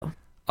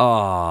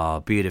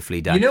Oh,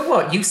 beautifully done. You know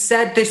what? You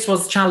said this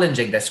was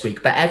challenging this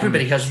week, but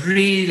everybody has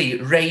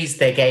really raised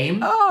their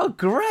game. Oh,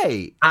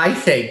 great. I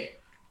think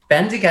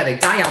Bendigedig,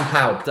 Diane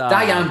Pawb,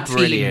 Diane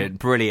Brilliant, team.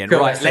 brilliant. Go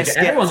Right, on, let's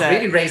everyone's get...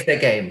 really raised their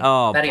game.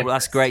 Oh, well,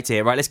 that's great to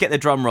hear. Right, let's get the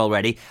drum roll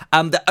ready.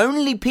 The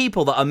only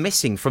people that are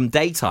missing from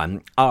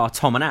daytime are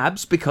Tom and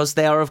Abs, because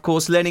they are, of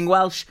course, learning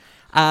Welsh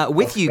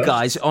with you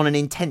guys on an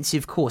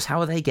intensive course. How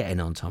are they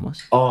getting on,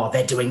 Thomas? Oh,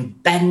 they're doing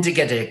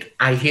bendigedig.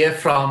 I hear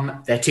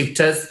from their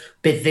tutors,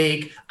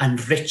 Byddig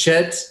and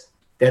Richard.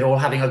 They're all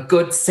having a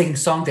good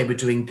sing-song. They were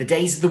doing the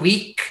days of the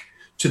week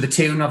to the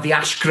tune of the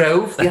Ash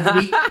Grove the other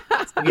week.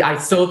 I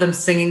saw them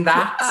singing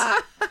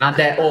that, and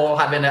they're all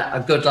having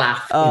a good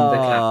laugh in the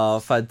class. Oh,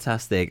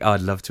 fantastic.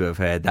 I'd love to have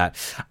heard that.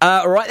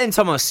 Right then,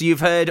 Thomas, you've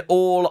heard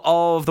all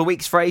of the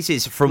week's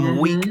phrases from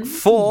week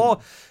 4.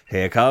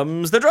 Here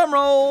comes the drum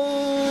roll.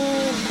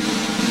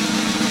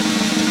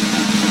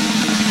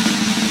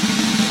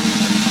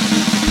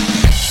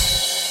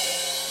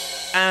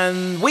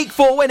 And week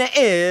 4 winner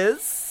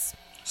is...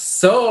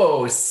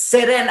 So,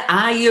 Seren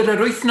Air yr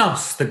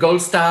Wythnos. The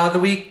gold star of the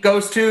week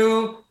goes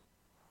to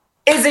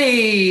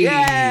Izzy.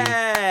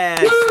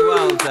 Yes!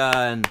 Well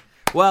done.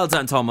 Well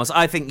done, Thomas.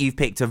 I think you've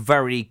picked a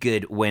very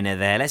good winner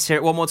there. Let's hear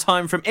it one more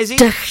time from Izzy.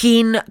 Dych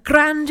chi'n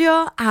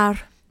grandio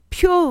ar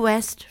Pure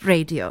West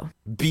Radio.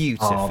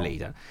 Beautifully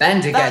done.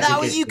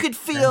 Bendigedig. You could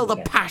feel the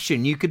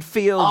passion. You could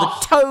feel the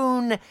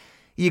tone.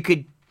 You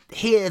could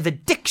hear the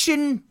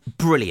diction.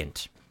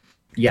 Brilliant.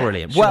 Yeah,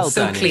 brilliant. Well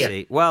so done, clear.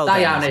 Izzy. Well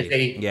Diane done, Izzy.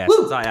 Izzy. Yes,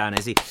 Woo! Diane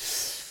Izzy.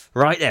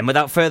 Right then,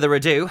 without further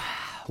ado,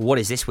 what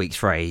is this week's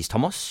phrase,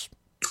 Thomas?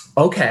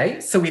 Okay,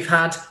 so we've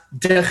had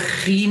Dych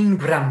chi'n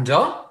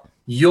gwrando.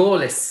 You're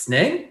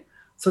listening.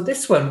 So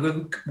this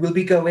one will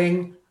be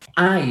going,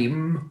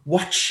 I'm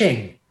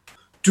watching.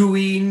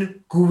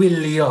 Dwi'n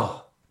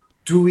gwylio.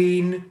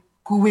 Dwi'n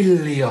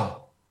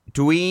gwylio.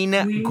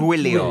 Dwi'n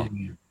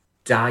gwylio.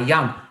 Da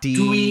iawn.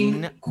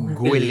 Dwi'n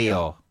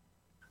gwylio.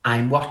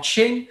 I'm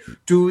watching.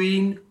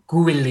 Dwi'n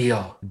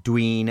gwylio.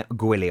 Dwi'n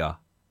gwylio.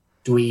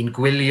 Dwi'n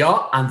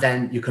gwylio. And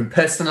then you can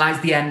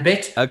personalise the end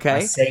bit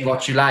by saying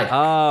what you like.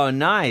 Oh,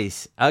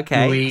 nice.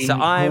 Okay. Dwi'n so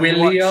I'm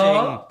gwylio.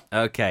 watching...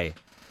 Okay.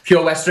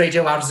 Pure West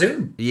Radio our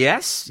Zoom.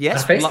 Yes.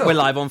 We're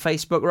live on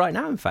Facebook right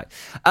now, in fact.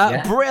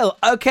 Brill.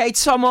 Okay,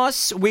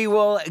 Thomas, we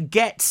will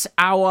get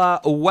our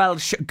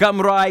Welsh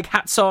Gymraeg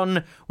hats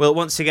on. We'll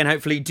once again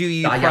hopefully do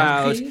you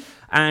proud.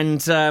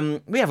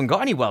 And we haven't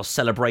got any Welsh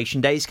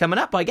celebration days coming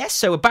up, I guess.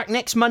 So we're back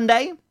next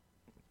Monday.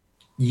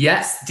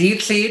 Yes, Dydd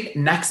Llun,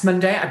 next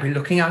Monday. I'll be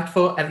looking out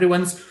for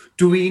everyone's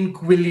Dwi'n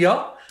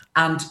gwylio.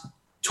 And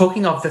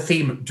talking of the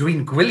theme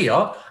Dwi'n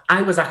gwylio,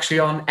 I was actually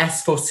on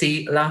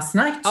S4C last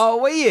night. Oh,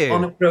 were you?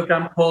 On a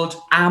programme called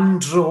Am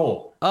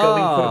Dro,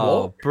 Going for a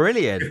Walk.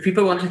 Brilliant. If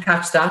people want to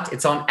catch that,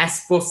 it's on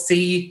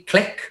S4C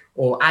Click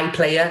or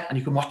iPlayer, and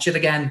you can watch it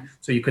again.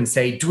 So you can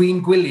say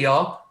Dwi'n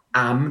gwylio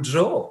Am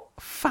Dro.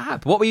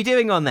 Fab. What were you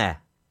doing on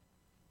there?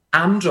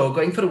 Am Dro,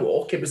 going for a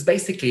walk. It was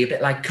basically a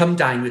bit like Come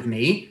Dine With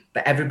Me,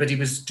 but everybody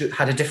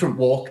had a different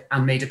walk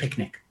and made a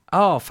picnic.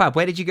 Oh, fab.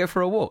 Where did you go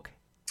for a walk?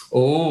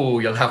 Oh,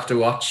 you'll have to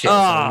watch it.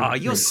 Oh,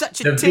 you're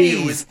such a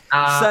tease.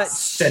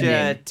 Such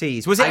a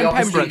tease. Was it in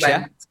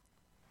Pembrokeshire?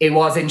 It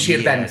was in Shir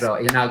Benfro,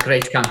 in our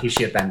great county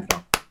Shir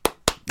Benfro.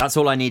 That's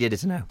all I needed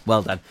to know.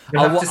 Well done.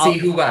 You'll have to see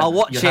who won. I'll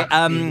watch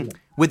it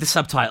with the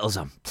subtitles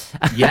on.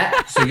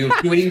 Yeah, so you're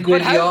doing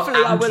gwylio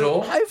Am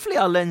Dro. Hopefully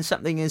I'll learn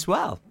something as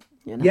well.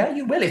 You know? Yeah,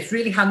 you will. It's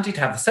really handy to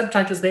have the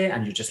subtitles there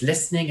and you're just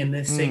listening and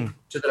listening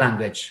to the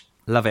language.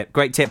 Love it.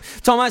 Great tip.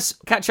 Thomas,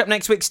 catch up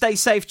next week. Stay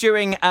safe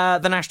during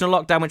the national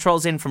lockdown, which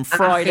rolls in from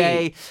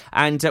Friday.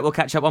 And we'll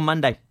catch up on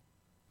Monday.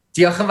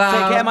 Diolch yn fawr.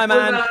 Take care, my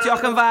man.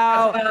 Diolch yn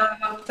fawr.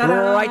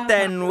 Right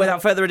then,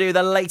 without further ado,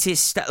 the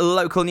latest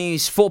local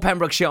news for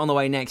Pembrokeshire on the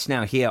way next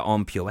now here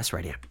on Pure West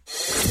Radio.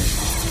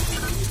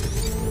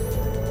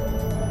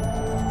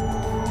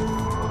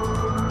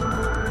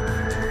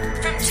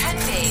 From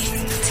Tenby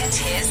to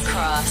Tears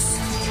Cross.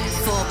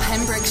 For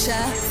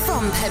Pembrokeshire,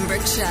 from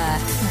Pembrokeshire,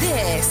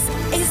 this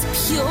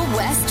is Pure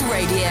West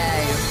Radio.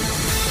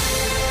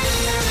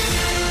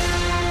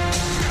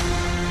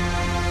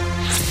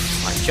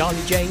 I'm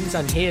Charlie James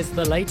and here's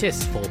the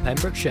latest for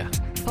Pembrokeshire.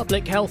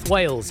 Public Health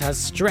Wales has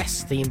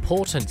stressed the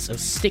importance of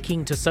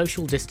sticking to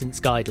social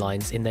distance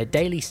guidelines in their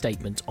daily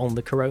statement on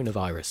the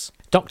coronavirus.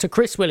 Dr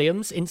Chris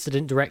Williams,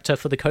 Incident Director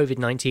for the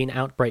COVID-19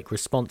 Outbreak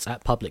Response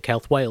at Public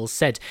Health Wales,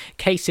 said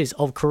cases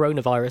of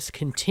coronavirus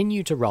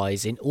continue to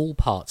rise in all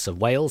parts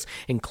of Wales,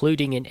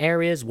 including in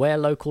areas where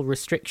local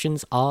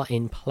restrictions are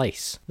in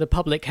place. The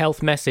public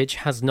health message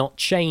has not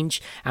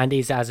changed and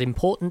is as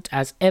important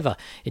as ever.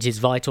 It is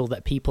vital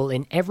that people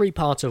in every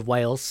part of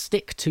Wales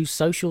stick to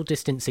social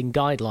distancing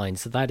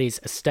guidelines that is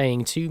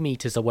staying 2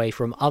 meters away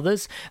from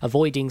others,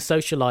 avoiding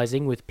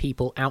socializing with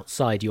people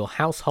outside your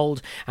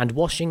household, and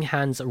washing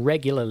hands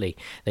regularly.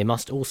 They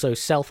must also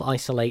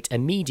self-isolate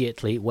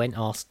immediately when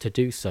asked to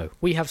do so.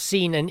 We have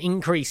seen an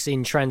increase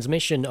in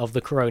transmission of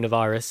the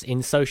coronavirus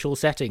in social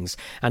settings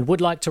and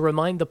would like to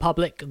remind the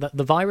public that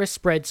the virus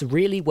spreads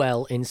really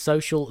well in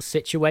social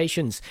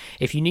situations.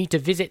 If you need to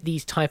visit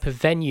these type of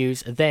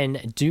venues,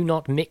 then do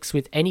not mix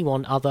with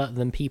anyone other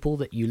than people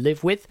that you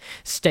live with.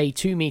 Stay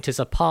 2 meters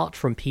apart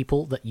from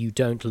people that you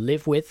don't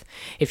live with.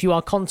 If you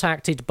are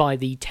contacted by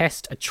the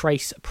Test,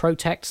 Trace,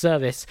 Protect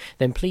service,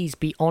 then please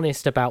be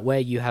honest about where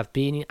you have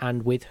been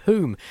and with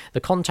whom. The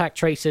contact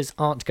tracers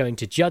aren't going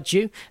to judge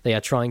you. They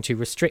are trying to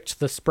restrict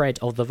the spread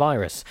of the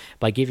virus.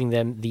 By giving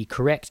them the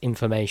correct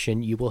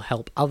information, you will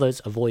help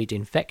others avoid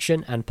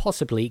infection and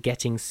possibly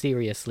getting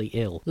seriously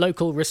ill.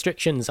 Local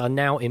restrictions are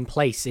now in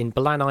place in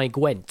Blanai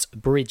Gwent,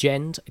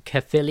 Bridgend,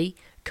 Caerphilly,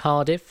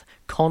 Cardiff,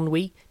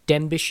 Conwy,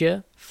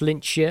 Denbighshire,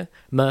 Flintshire,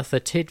 Merthyr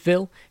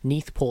Tydfil,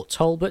 Neath Port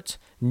Talbot,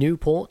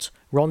 Newport,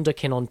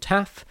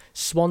 Rhondda-Cynon-Taf,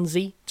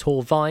 Swansea,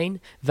 Torvine,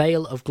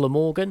 Vale of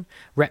Glamorgan,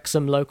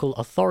 Wrexham local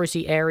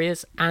authority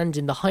areas, and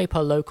in the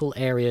hyper-local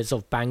areas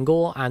of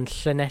Bangor and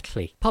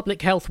Llanelli.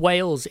 Public Health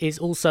Wales is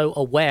also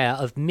aware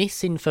of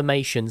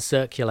misinformation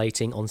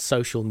circulating on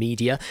social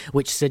media,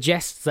 which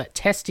suggests that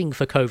testing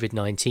for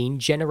COVID-19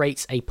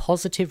 generates a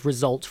positive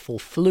result for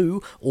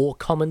flu or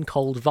common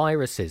cold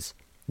viruses.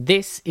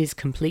 This is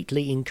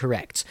completely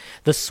incorrect.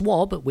 The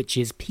swab, which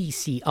is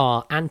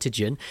PCR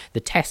antigen, the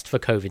test for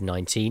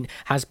COVID-19,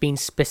 has been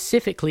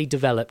specifically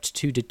developed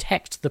to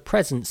detect the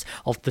presence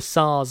of the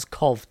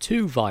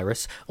SARS-CoV-2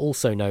 virus,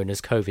 also known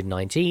as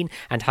COVID-19,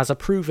 and has a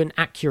proven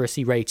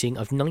accuracy rating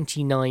of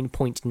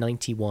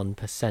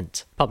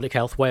 99.91%. Public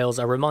Health Wales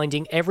are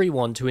reminding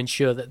everyone to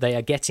ensure that they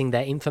are getting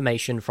their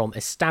information from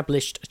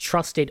established,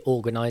 trusted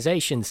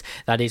organisations,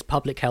 that is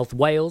Public Health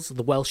Wales,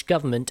 the Welsh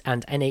Government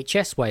and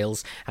NHS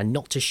Wales, and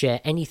not to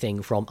share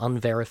anything from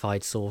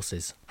unverified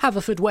sources.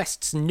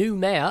 Haverfordwest's new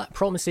mayor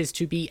promises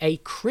to be a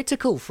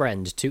critical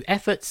friend to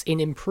efforts in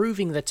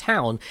improving the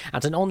town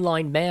at an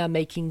online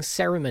mayor-making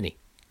ceremony.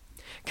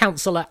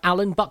 Councillor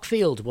Alan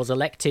Buckfield was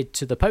elected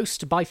to the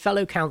post by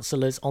fellow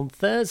councillors on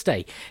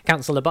Thursday.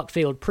 Councillor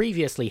Buckfield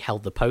previously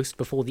held the post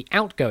before the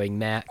outgoing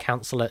mayor,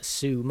 Councillor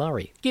Sue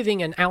Murray.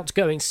 Giving an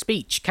outgoing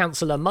speech,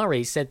 Councillor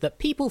Murray said that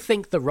people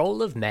think the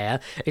role of mayor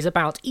is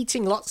about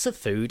eating lots of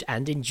food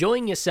and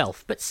enjoying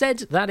yourself, but said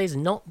that is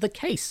not the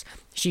case.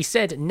 She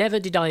said, "Never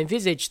did I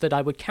envisage that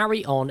I would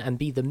carry on and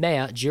be the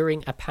mayor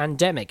during a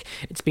pandemic.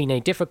 It's been a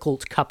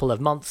difficult couple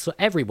of months for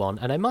everyone,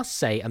 and I must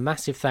say a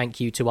massive thank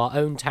you to our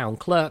own town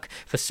clerk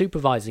for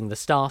supervising the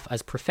staff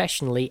as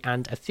professionally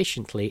and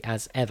efficiently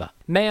as ever."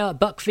 Mayor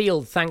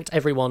Buckfield thanked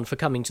everyone for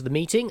coming to the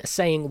meeting,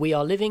 saying, "We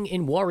are living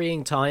in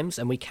worrying times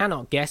and we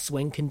cannot guess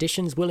when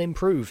conditions will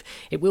improve.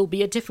 It will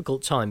be a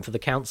difficult time for the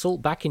council.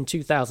 Back in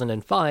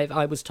 2005,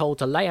 I was told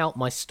to lay out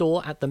my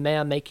store at the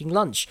mayor making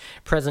lunch.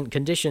 Present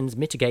conditions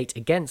mitigate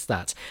against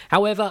that.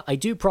 However, I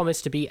do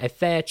promise to be a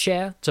fair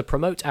chair, to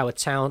promote our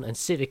town and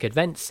civic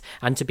events,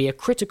 and to be a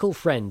critical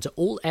friend to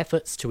all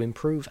efforts to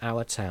improve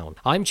our town."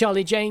 I'm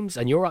Charlie James,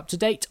 and you're up to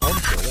date on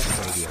Pure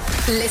West Radio.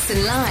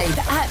 Listen live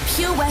at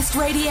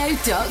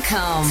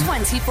purewestradio.com.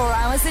 24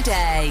 hours a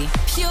day.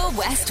 Pure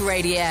West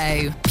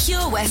Radio.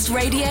 Pure West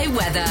Radio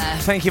weather.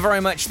 Thank you very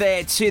much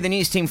there to the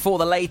news team for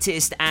the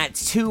latest at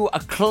 2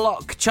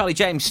 o'clock. Charlie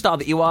James, star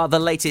that you are, the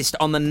latest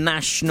on the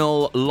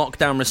national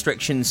lockdown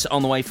restrictions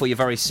on the way for you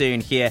very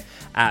soon here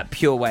at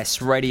Pure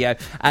West Radio.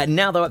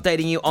 Now they're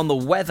updating you on the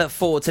weather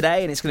for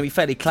today, and it's going to be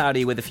fairly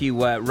cloudy with a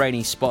few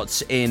rainy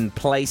spots in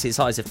places,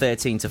 highs of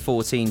 13 to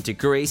 14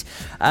 degrees.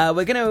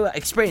 We're going to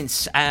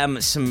experience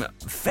some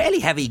fairly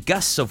heavy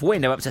gusts of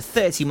wind, up to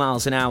 30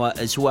 miles an hour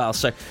as well,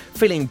 so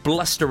feeling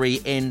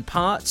blustery in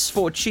parts.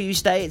 For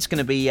Tuesday, it's going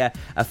to be a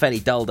fairly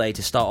dull day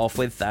to start off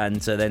with, and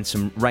then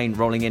some rain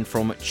rolling in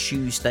from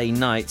Tuesday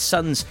night.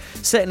 Sun's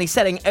certainly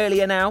setting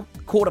earlier now,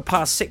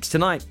 6:15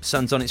 tonight.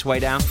 Sun's on its way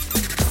down.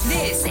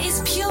 This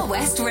is Pure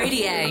West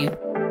Radio.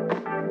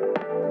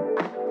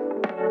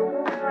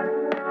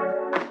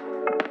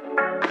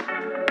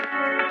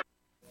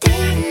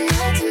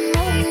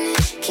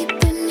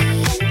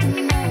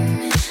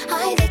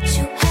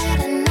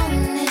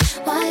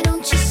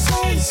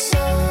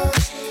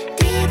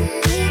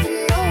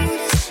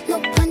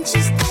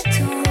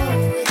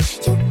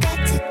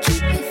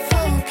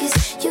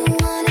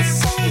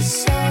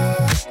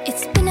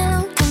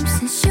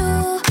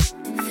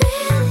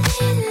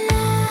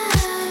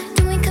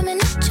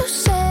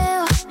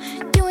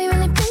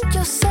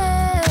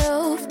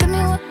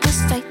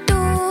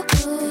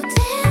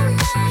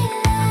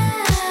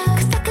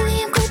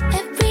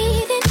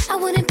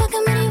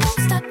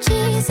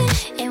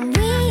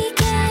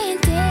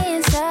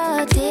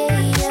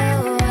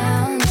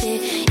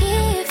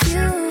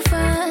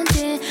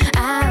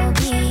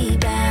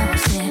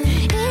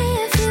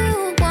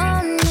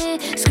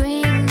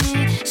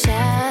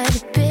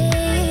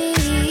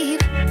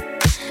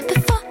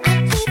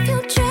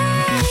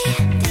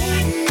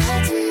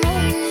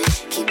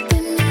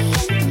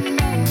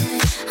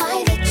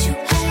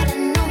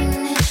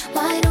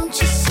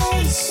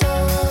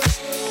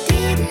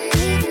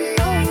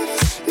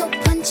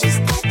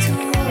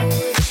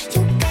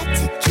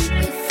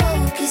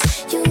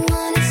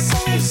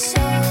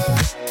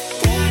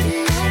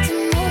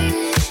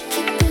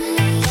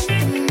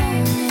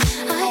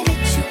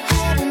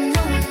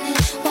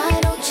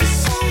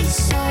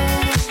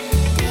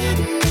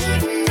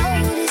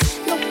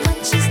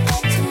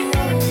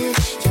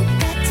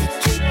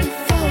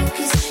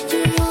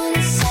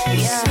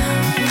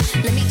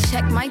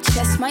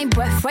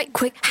 right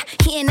quick.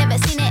 He ain't never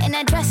seen it in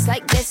a dress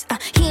like this.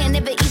 He ain't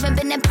never even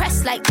been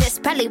impressed like this.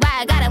 Probably why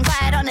I got him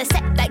quiet on the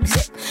set like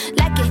zip.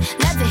 Like it,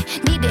 love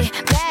it, need it,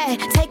 bad.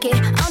 Take it,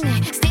 own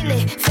it, steal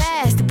it,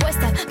 fast. The boy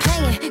stop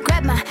playing,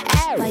 grab my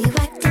ass. Why you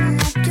acting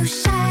like you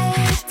shy?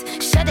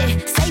 Shut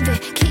it, save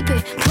it, keep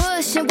it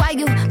pushing. While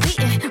you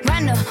beating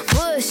round the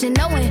bush and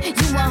knowing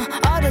you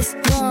want all this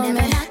woman.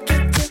 Never knock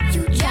it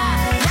till you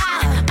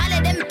try. All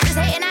of them niggas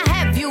hating, I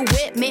have you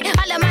with me.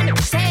 All of my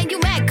niggas saying you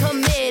mad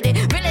committed.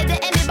 Really to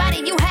anybody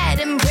you had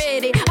them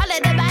pretty. All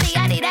of the body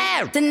I need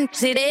out and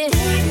sit it.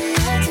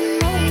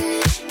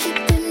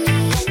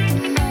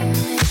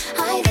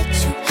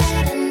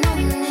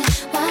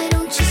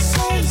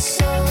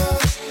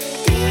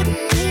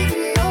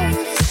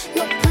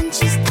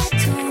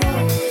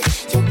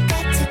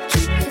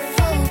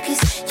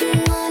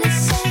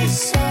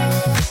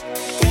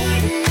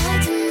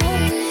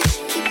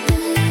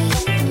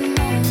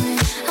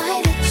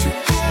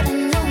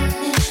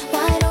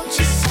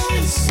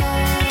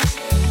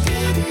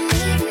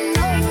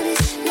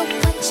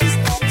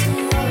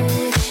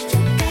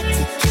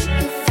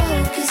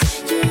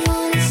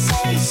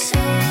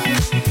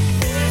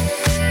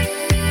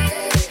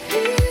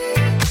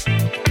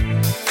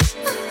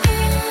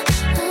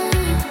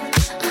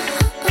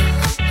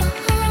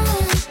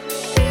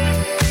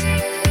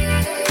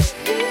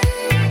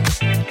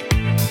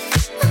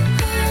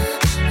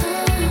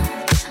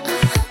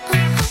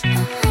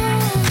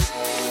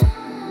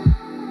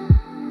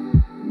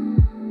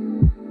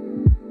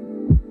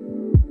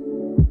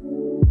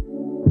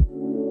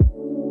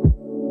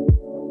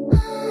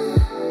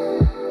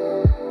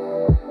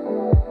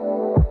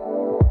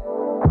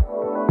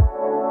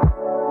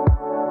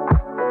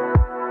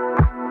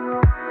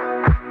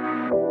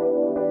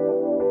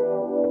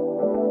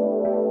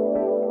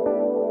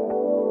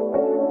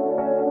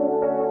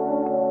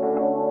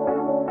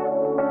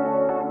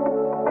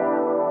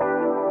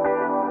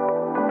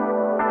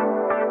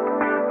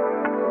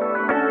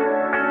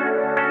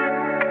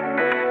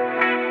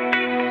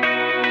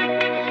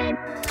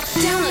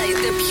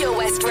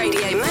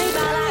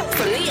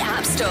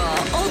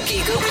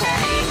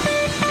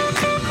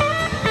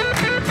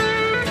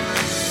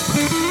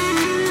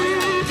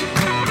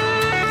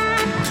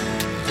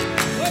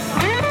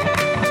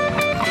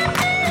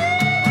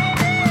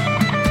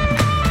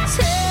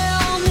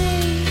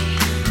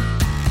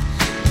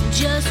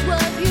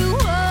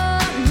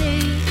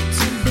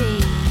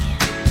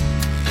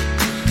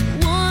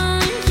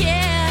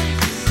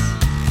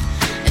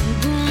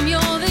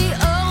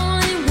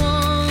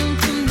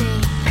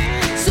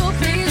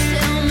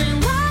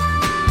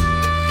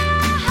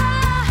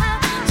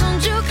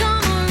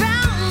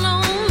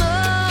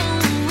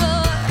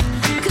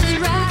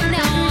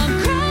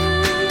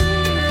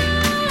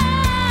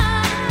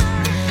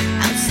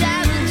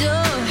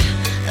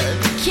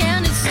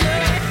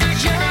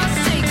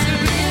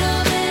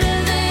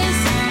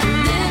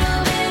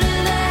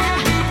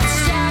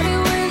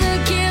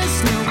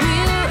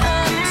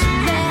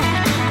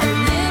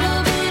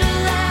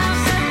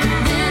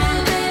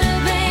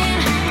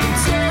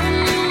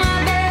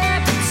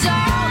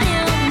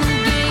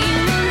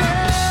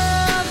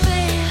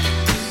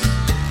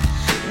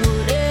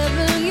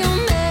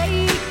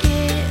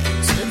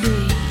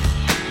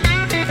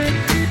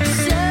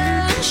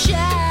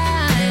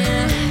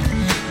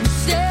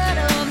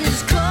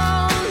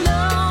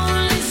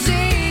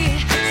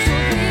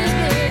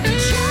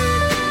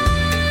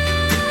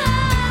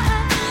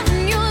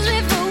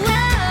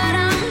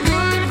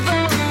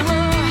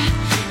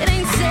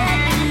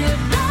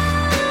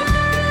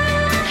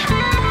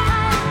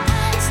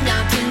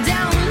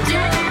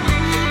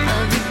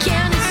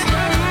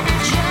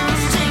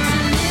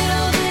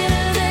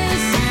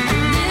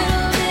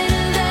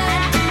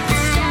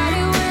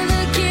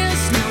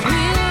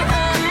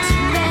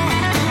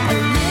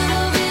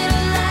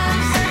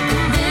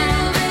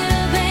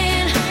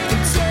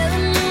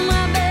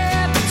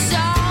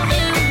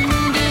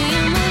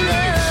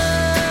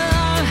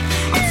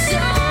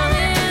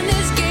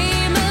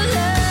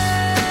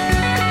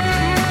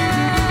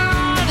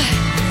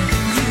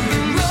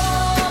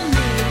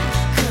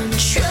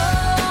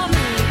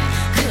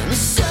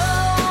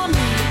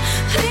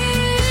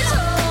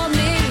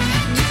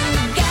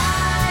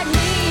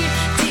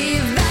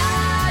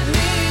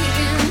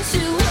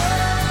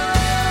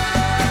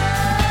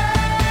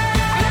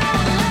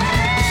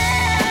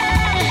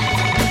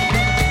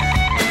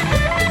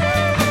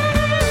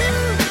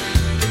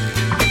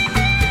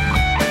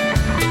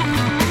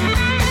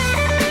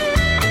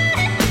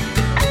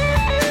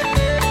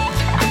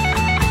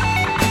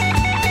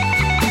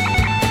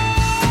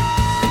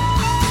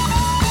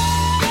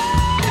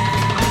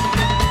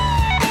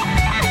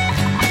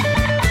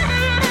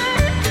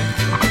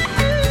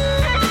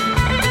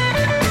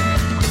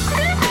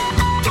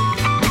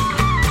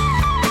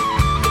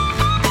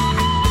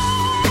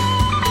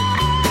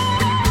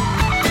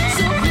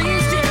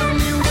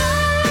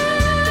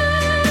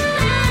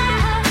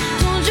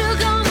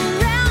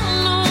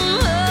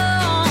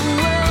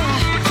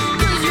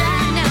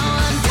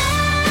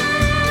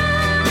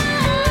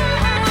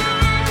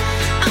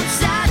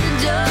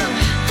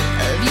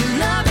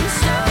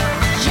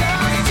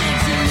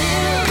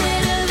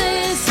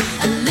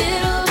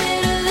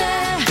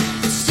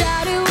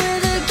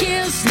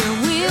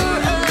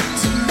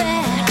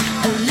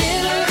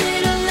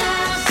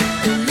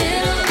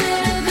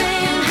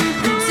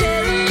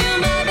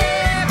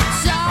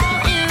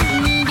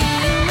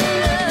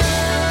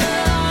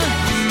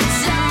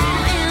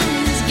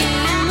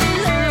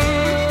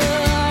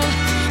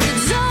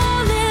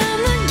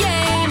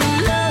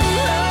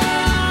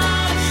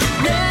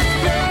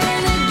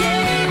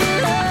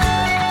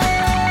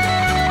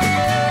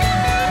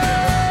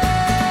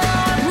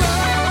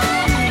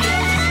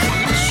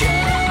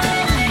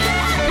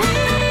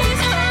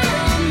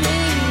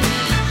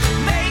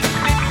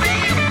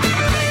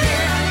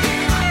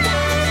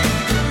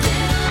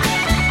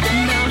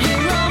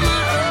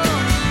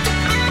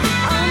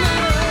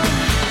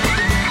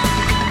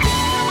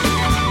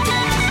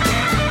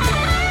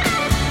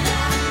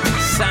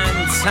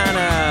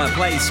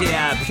 place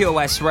here, Pure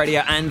West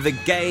Radio, and the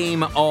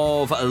game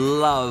of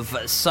love.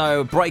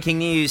 So, breaking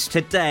news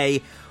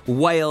today,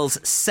 Wales'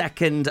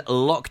 second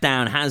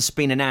lockdown has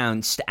been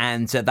announced,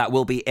 and that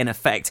will be in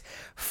effect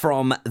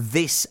from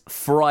this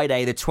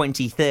Friday, the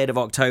 23rd of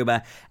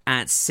October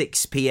at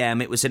 6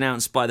 p.m. It was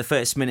announced by the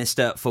First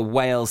Minister for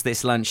Wales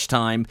this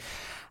lunchtime.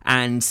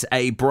 And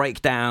a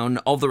breakdown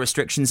of the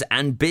restrictions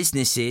and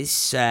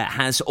businesses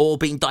has all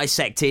been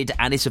dissected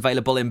and is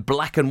available in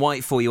black and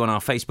white for you on our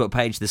Facebook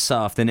page this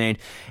afternoon.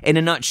 In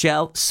a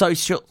nutshell,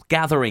 social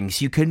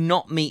gatherings. You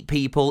cannot meet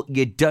people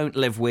you don't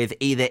live with,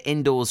 either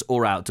indoors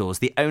or outdoors.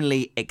 The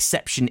only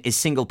exception is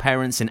single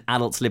parents and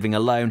adults living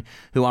alone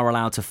who are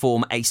allowed to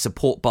form a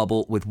support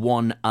bubble with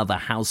one other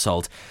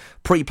household.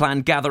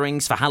 Pre-planned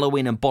gatherings for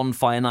Halloween and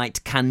Bonfire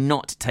Night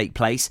cannot take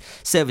place.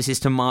 Services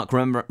to mark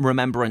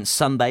Remembrance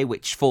Sunday,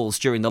 which falls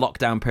during the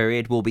lockdown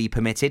period, will be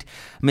permitted.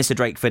 Mr.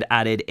 Drakeford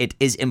added, "It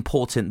is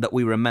important that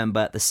we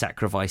remember the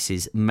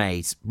sacrifices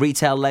made."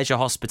 Retail, leisure,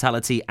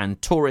 hospitality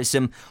and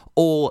tourism,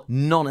 all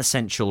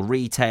non-essential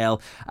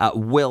retail,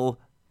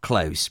 will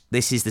close.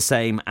 This is the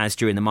same as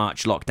during the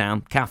March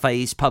lockdown.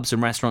 Cafes, pubs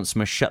and restaurants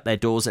must shut their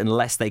doors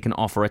unless they can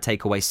offer a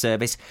takeaway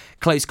service.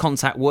 Close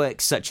contact work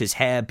such as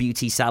hair,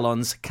 beauty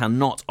salons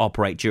cannot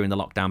operate during the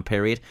lockdown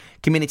period.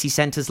 Community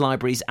centres,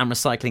 libraries and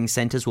recycling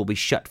centres will be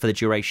shut for the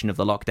duration of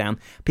the lockdown.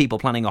 People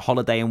planning a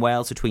holiday in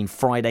Wales between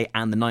Friday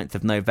and the 9th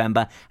of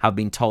November have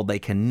been told they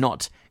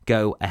cannot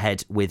go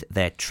ahead with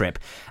their trip.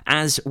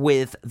 As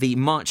with the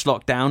March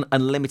lockdown,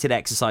 unlimited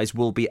exercise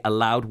will be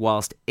allowed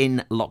whilst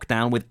in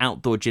lockdown, with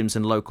outdoor gyms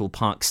and local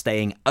parks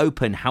staying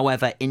open.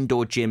 However,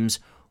 indoor gyms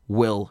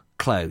will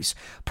close.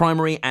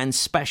 Primary and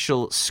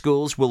special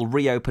schools will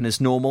reopen as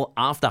normal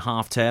after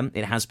half-term.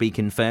 It has been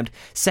confirmed.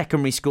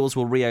 Secondary schools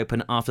will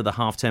reopen after the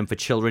half-term for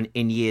children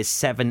in years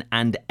 7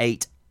 and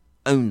 8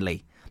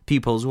 only.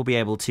 Pupils will be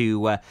able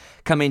to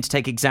come in to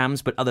take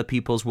exams, but other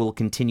pupils will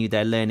continue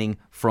their learning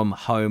from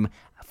home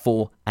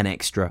for an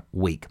extra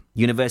week.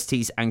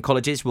 Universities and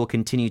colleges will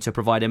continue to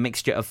provide a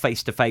mixture of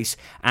face-to-face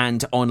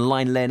and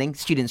online learning.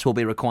 Students will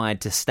be required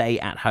to stay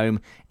at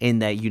home in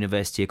their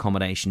university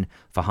accommodation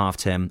for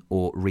half-term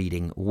or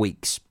reading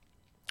weeks.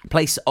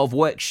 Place of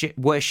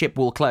worship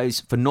will close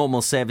for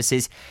normal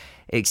services,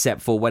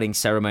 except for wedding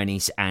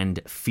ceremonies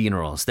and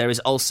funerals. There is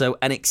also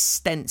an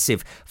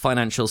extensive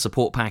financial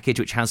support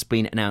package which has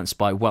been announced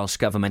by Welsh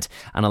Government,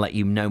 and I'll let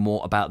you know more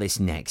about this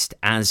next.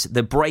 As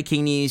the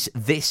breaking news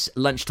this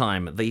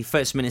lunchtime, the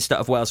First Minister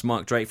of Wales,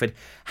 Mark Drakeford,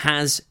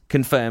 has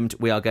confirmed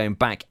we are going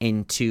back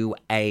into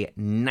a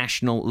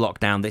national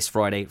lockdown this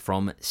Friday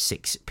from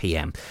 6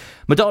 p.m.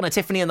 Madonna,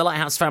 Tiffany and the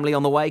Lighthouse family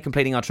on the way,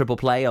 completing our triple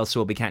play. Also,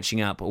 we'll be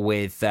catching up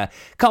with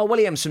Carl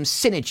Williams from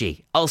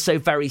Synergy, also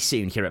very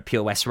soon here at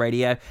Pure West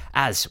Radio,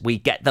 as we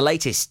get the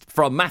latest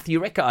from Matthew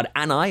Rickard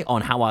and I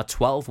on how our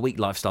 12-week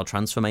lifestyle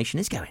transformation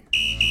is going.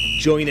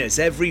 Join us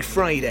every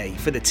Friday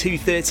for the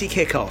 2:30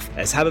 kickoff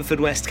as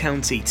Haverfordwest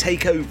County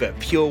take over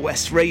Pure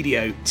West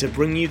Radio to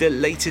bring you the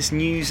latest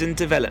news and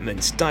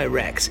developments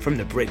direct from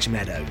the Bridge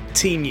Meadow.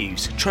 Team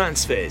news,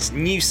 transfers,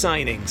 new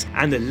signings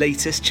and the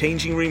latest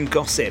changing room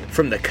gossip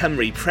from the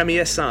Cymru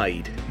Premier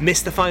side.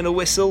 Miss the final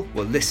whistle?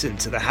 Well, listen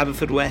to the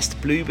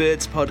Haverfordwest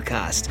Bluebirds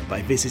podcast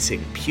by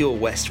visiting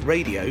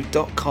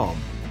purewestradio.com.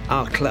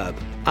 Our club,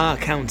 our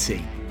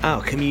county,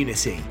 our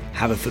community.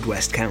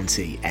 Haverfordwest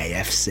County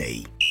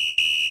AFC.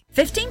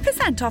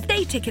 15% off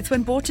day tickets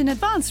when bought in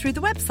advance through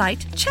the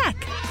website? Check.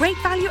 Great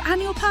value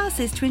annual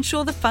passes to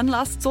ensure the fun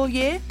lasts all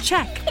year?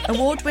 Check.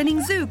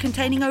 Award-winning zoo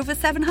containing over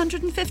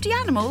 750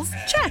 animals?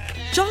 Check.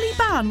 Jolly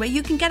barn where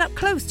you can get up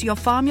close to your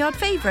farmyard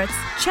favourites?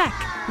 Check.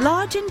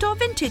 Large indoor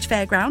vintage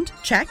fairground?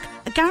 Check.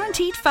 A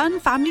guaranteed fun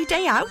family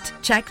day out?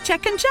 Check,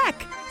 check and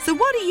check. So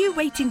what are you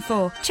waiting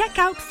for? Check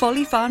out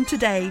Folly Farm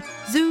today.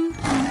 Zoo,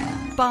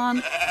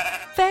 barn,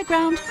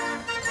 fairground,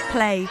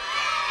 play.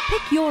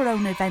 Pick your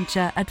own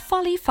adventure at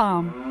Folly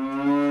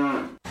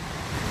Farm.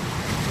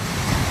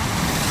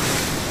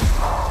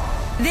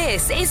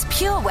 This is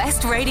Pure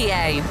West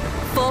Radio.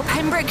 For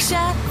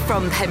Pembrokeshire,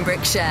 from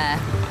Pembrokeshire.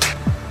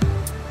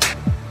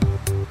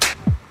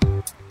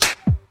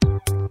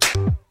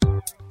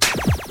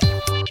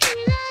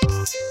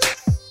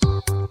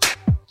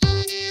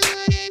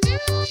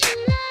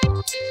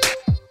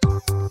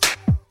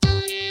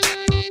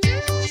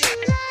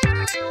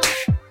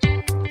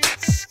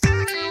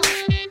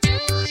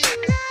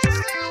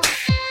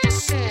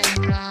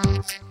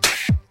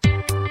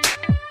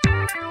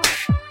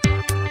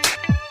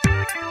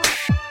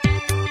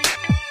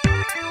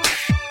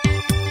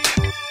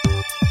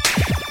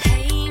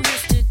 Hey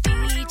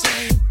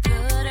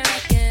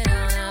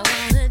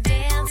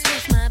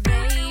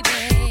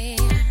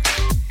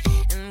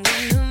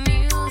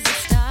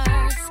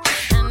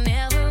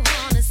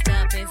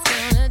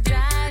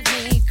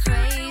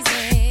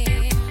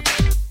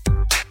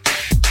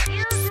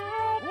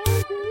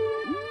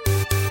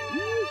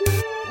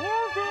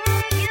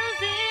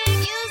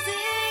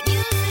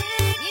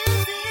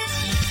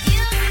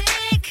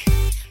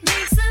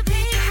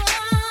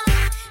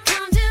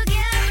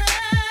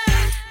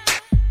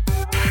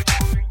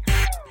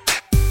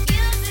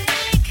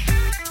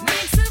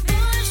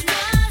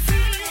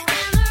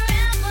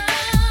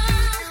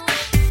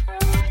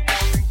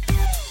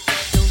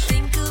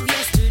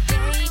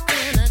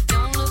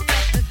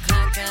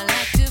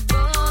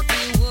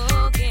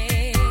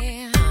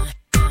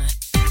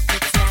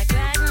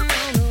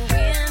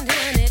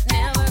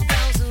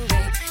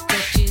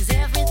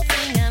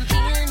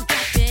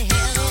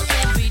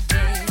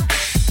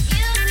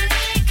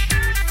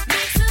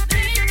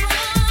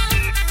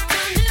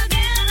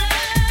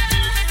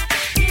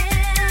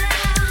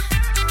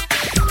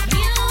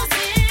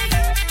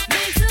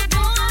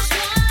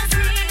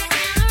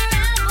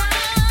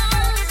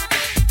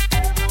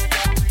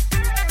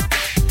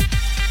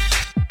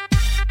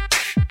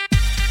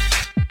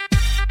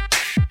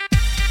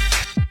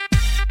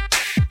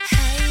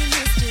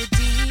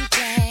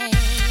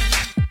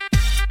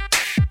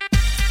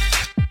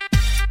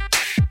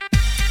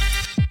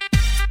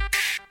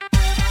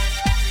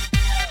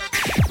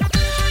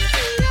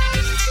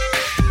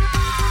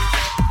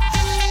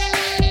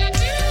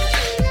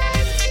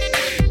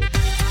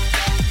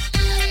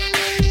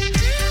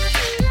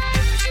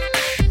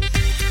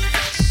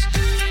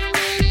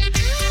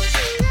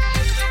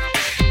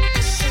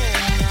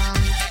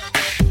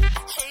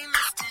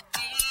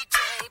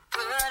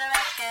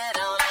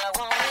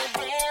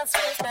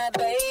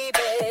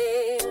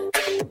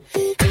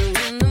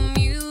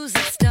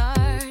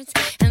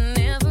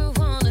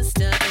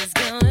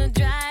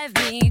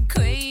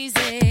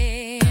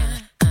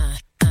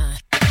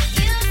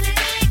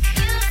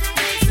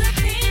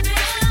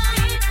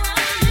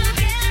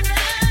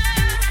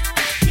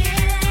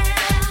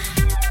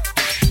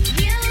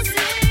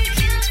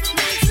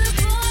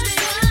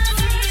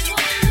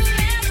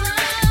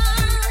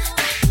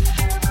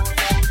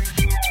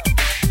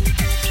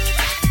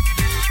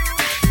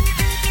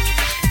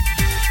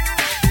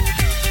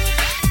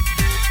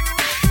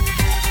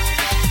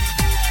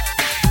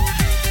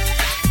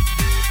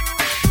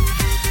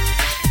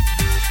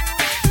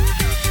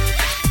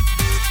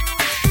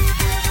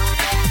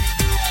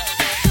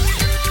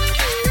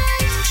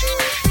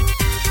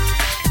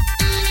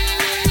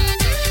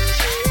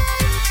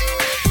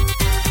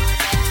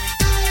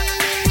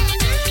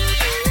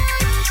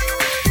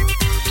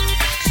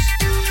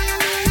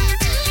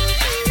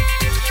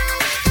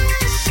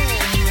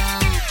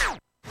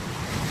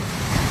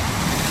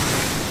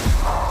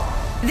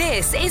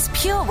is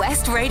Pure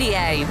West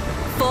Radio.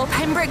 For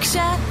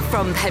Pembrokeshire,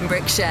 from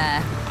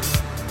Pembrokeshire.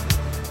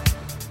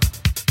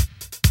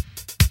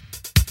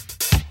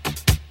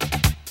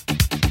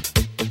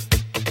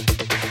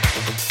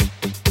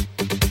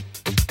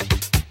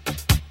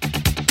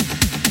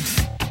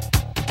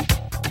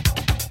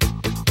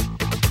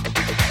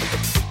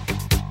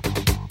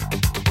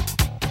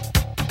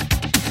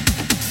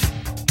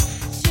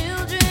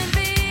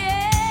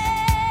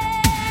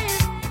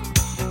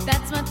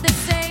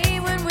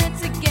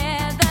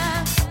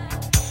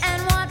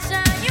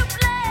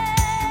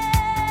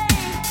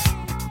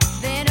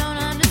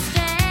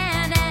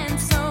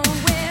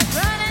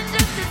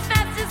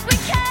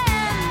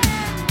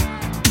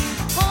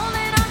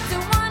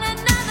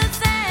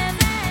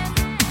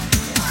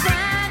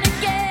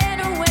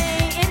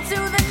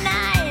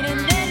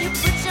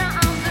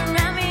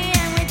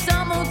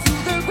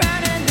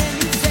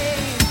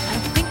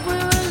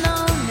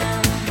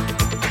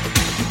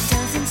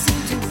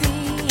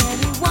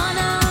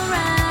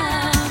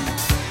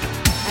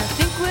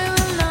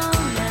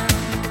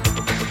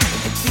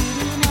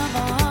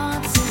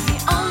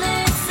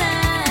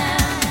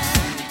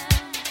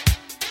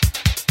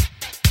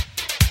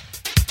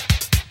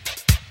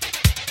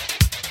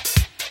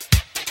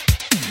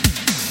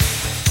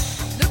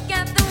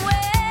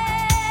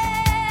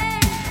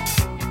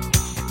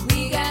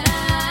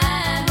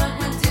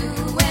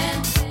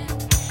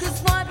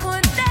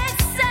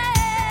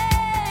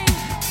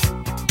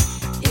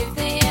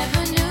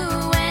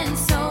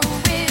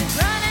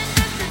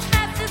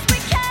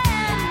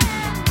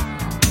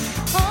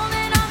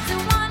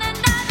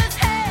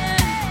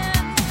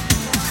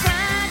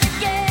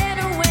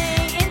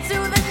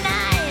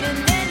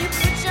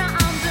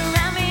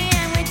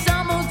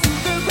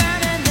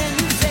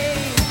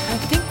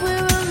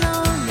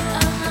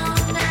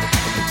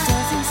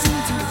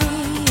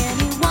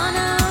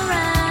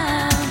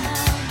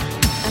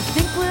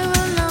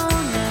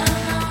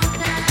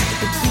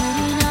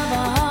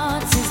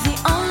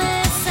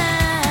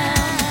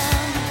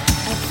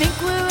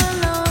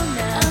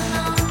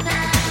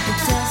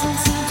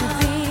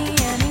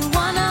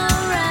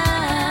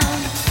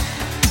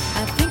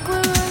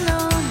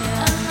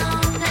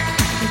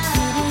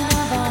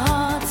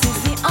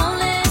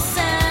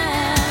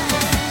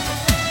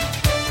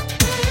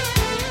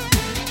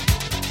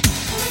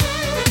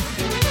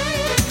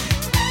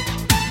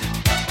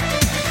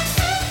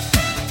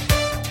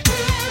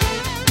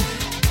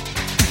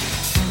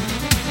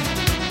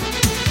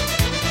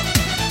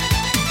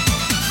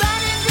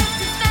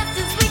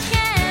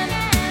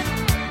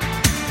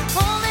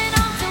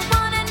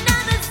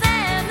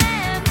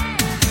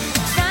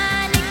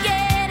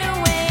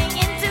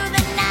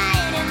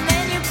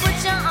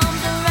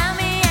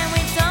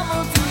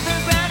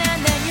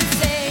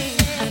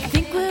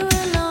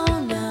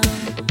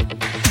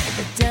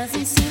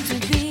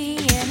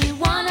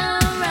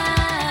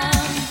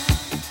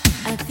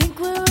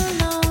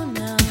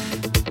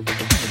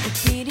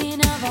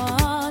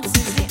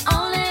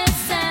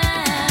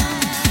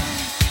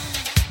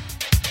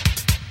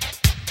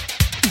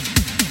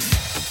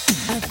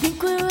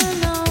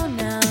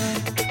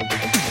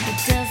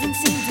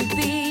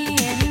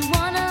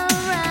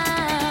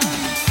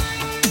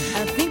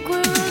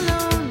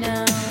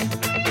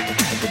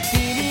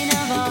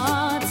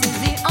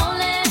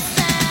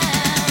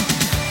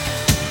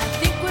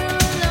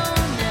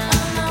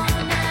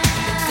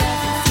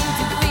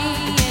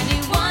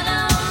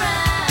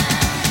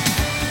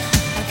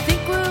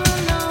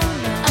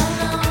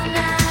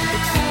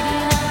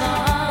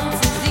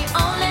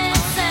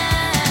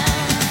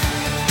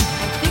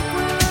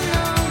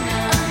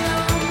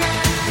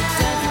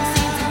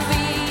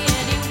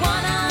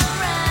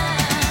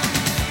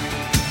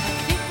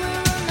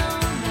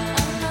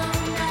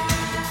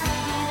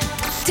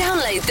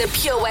 Download the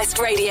Pure West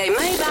Radio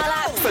mobile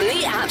app from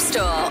the App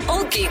Store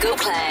or Google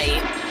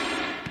Play.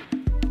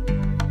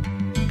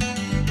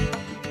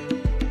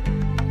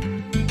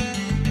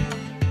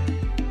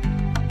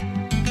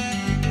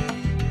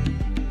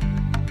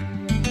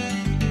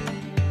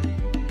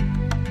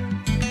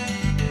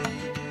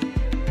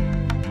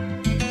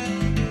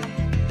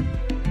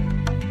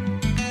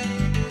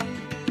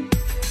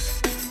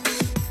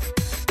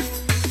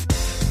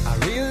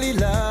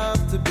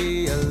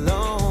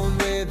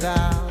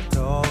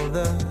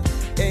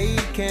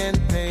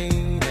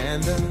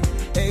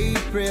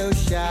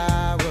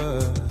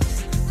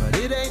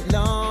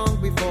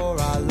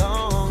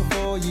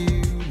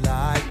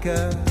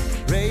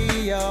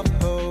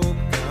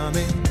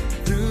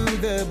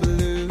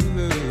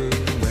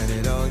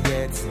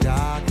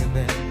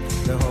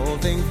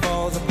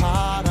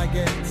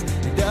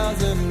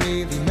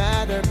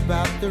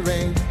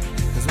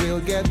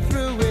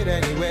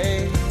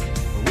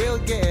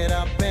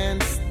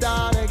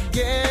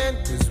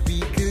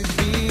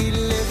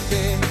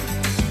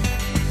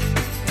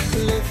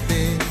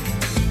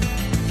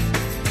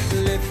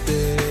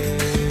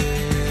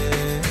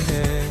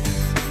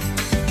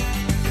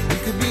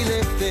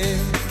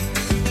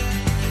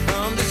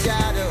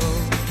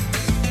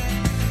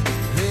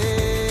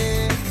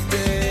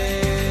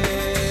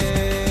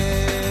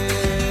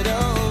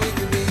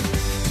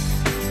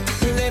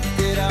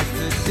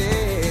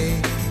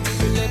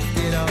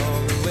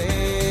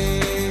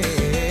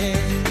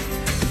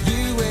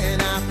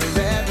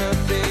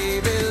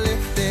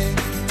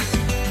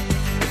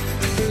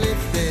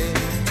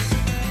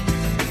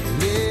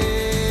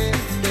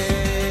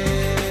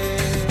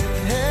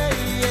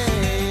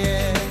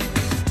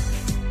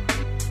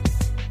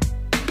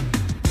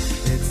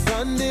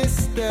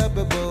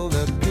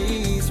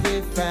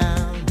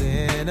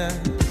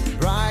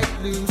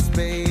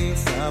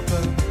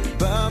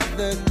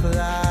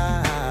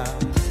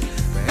 out,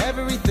 where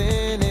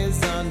everything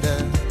is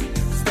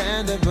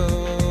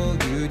understandable.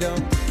 You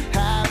don't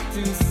have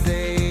to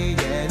say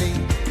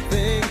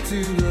anything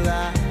too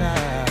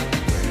loud.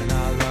 When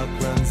our luck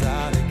runs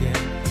out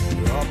again,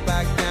 we're all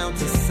back down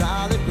to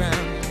solid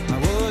ground. I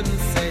wouldn't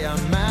say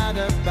I'm mad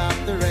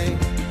about the rain,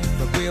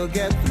 but we'll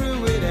get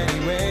through it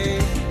anyway.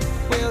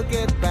 We'll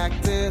get back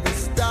to the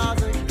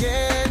start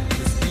again.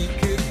 'Cause we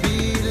could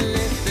be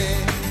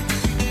lifting,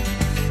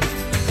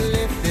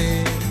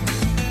 lifting,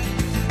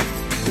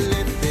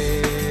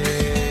 lifting.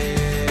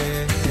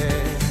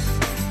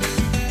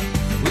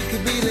 We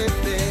could be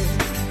lifting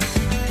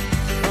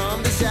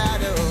from the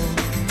shadow.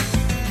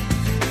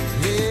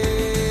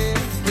 Lifted.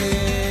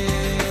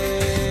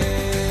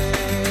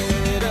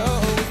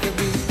 Oh, we could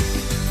be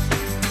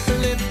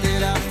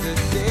lifted up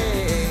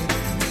today.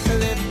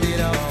 Lifted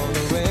all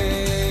the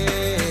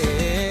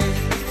way.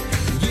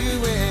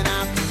 You and I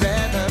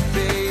forever,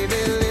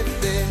 baby,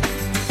 lifted.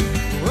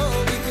 Oh,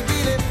 we could be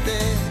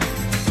lifted.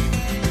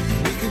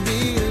 We could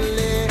be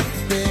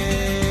lifted.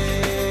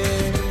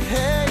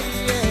 Hey,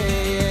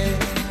 yeah, yeah.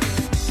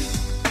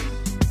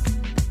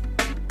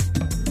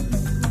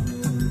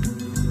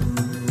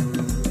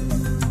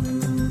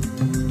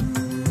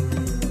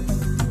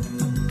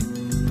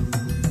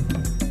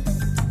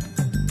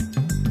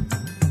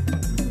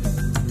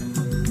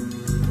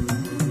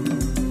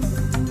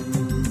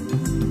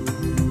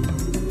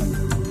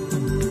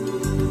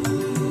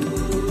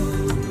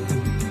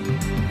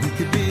 We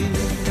could be,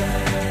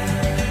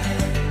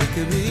 we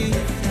could be,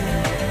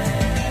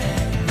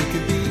 we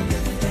could be,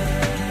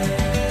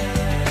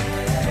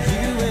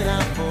 you and I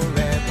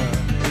forever.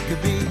 We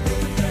could be,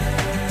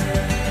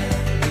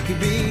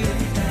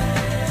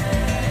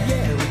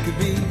 yeah, we could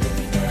be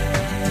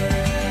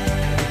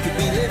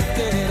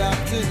lifted up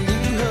to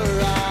new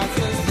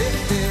horizons.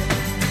 Lifted,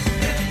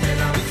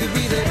 we could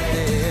be lifted,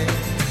 we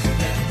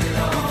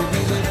could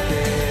be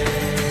lifted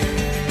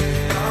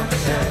from the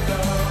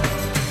shadow.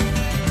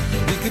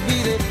 We could be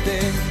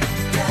lifted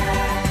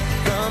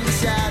from the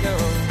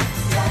shadows.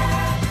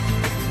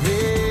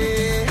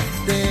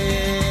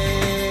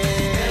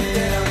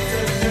 Lifted up to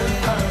the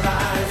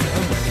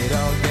horizon. When it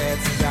all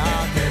gets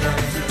dark,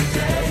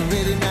 doesn't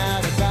really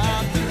matter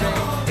about the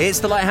rain. It's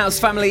the Lighthouse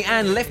Family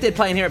and Lifted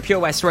playing here at Pure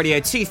West Radio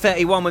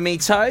 231 with me,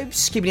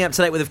 Tobes. Keeping you up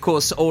to date with, of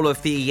course, all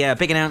of the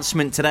big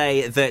announcement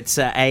today that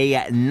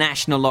a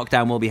national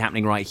lockdown will be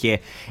happening right here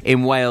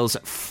in Wales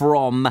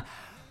from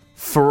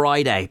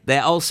Friday.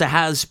 There also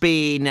has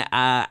been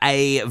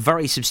a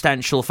very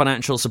substantial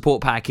financial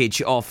support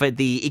package offered.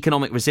 The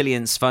Economic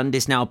Resilience Fund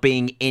is now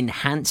being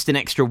enhanced. An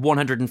extra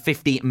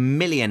 150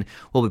 million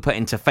will be put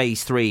into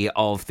phase 3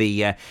 of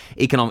the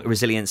Economic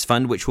Resilience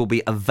Fund, which will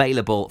be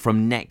available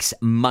from next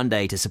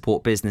Monday to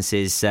support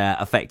businesses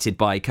affected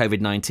by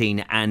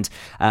COVID-19 and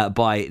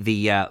by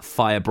the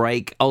fire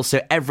break.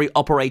 Also, every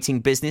operating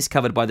business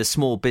covered by the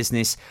Small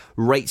Business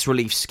Rates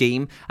Relief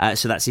Scheme.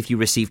 So that's if you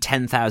receive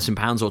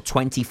 £10,000 or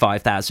 £25,000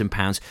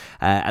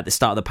 at the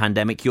start of the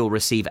pandemic, you'll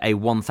receive a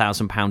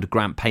 £1,000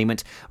 grant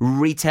payment.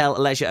 Retail,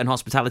 leisure and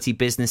hospitality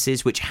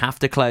businesses which have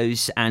to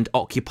close and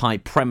occupy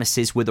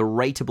premises with a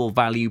rateable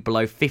value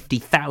below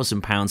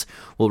 £50,000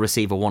 will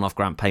receive a one-off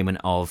grant payment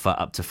of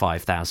up to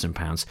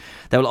 £5,000.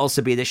 There will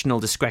also be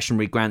additional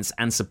discretionary grants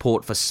and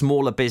support for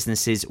smaller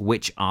businesses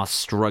which are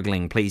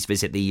struggling. Please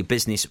visit the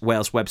Business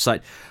Wales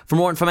website for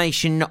more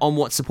information on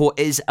what support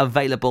is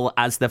available,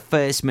 as the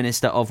First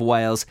Minister of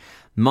Wales,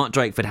 Mark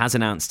Drakeford, has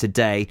announced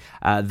today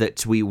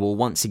that we will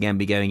once again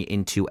be going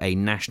into a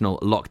national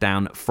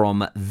lockdown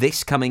from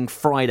this coming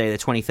Friday, the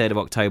 23rd of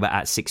October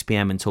at 6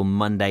 p.m. until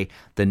Monday,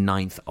 the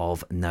 9th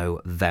of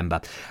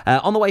November.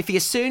 On the way for you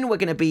soon, we're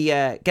going to be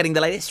getting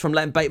the latest from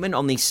Len Bateman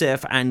on the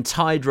Surf and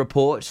Tide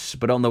report.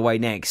 But on the way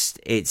next,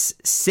 it's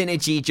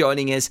Synergy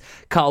joining us.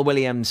 Carl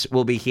Williams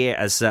will be here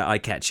as I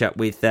catch up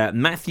with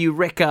Matthew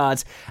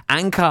Rickard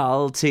and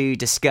Carl to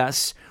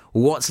discuss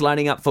what's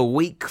lining up for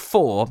week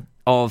 4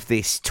 of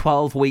this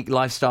 12-week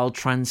lifestyle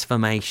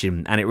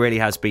transformation, and it really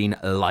has been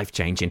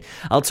life-changing.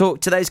 I'll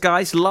talk to those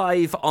guys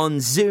live on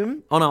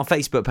Zoom on our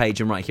Facebook page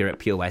and right here at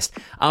Pure West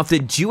after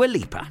Dua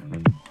Lipa.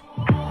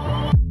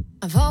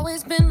 I've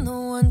always been the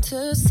one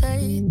to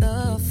say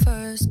the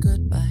first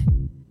goodbye.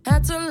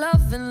 Had to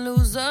love and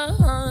lose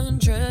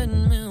 100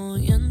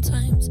 million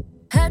times.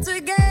 Had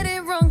to get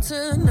it wrong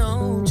to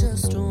know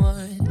just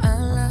what I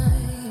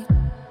like.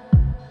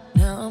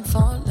 Now I'm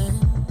falling.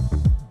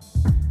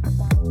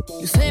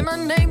 You say my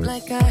name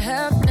like I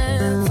have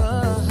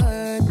never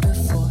heard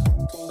before.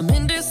 I'm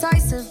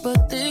indecisive,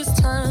 but this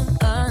time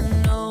I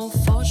know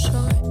for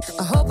sure.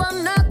 I hope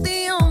I'm not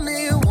the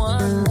only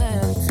one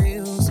that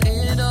feels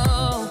it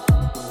all.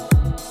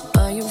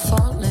 Are you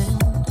falling?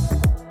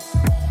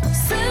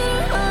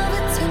 Center of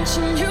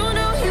attention, you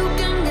know you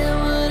can get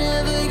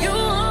whatever you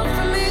want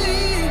from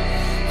me.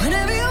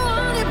 Whenever you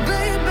want it,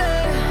 baby.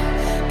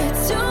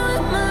 It's you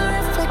and my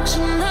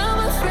reflection. I'm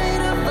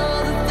afraid of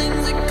all the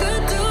things it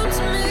could do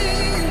to me.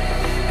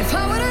 If I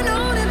would've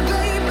known it,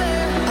 baby.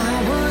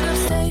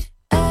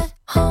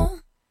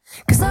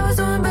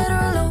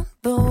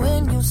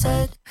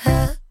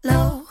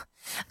 low.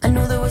 I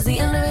knew that was the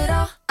end of it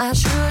all. I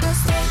should have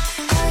stayed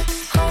at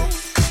home.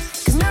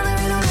 'Cause now there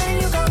ain't no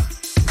letting you go.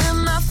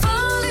 Am I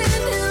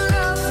falling in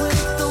love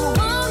with the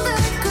one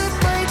that could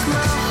break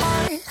my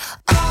heart?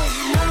 Oh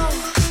no,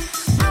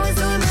 I was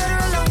doing better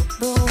alone.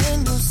 But when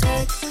you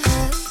said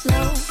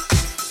hello,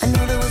 I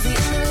knew that was the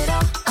end of it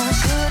all. I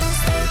should have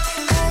stayed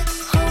at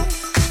home.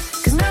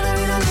 'Cause now there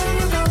ain't no letting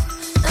you go.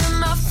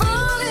 Am I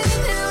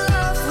falling in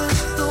love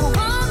with the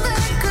one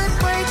that could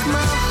break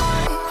my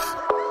heart?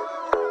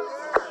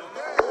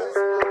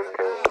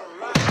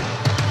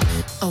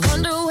 I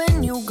wonder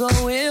when you go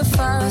if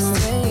I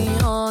stay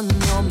on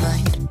your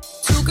mind.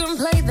 Two can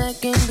play that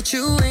game, but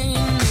you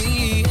ain't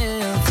me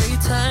every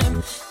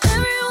time.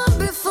 Everyone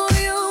before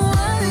you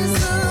was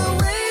a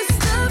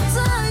waste of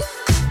time.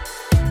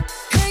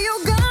 Hey, you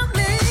got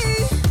me.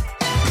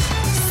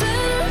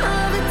 Center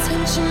of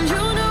attention,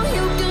 you know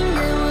you can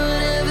get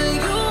whatever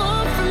you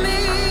want from me.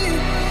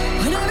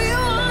 Whenever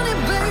you want it,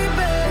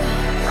 baby.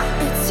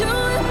 It's you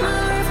and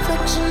my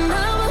reflection.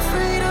 I'm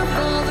afraid of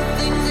all the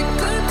things it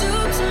could do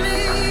to me.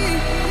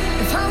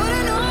 If I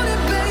would've known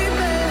it,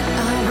 baby,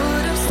 I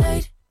would've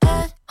stayed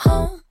at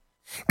home.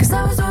 'Cause I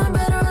was doing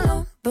better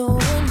alone. But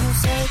when you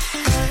said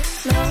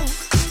hello,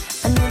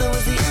 I knew that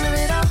was the end of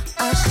it all.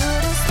 I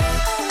should've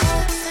stayed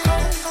at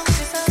home.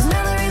 'Cause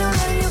now there ain't no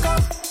letting you go.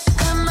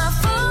 Am I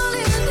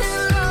falling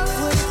in love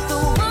with the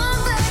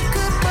one that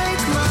could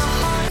break my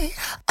heart?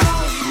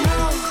 Oh no,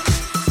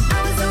 I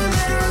was doing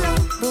better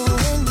alone. But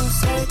when you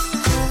said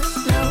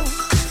hello,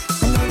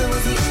 I knew that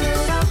was the end of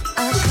it all.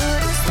 I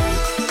should've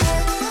stayed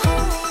at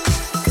home.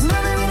 'Cause now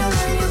there ain't no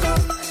letting you go.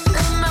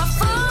 Am I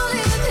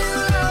falling in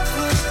love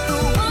with the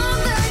one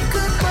that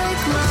could break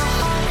my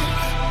heart?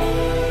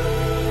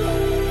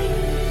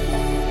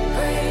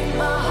 Break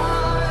my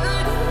heart.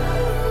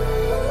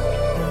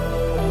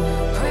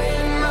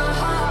 Break my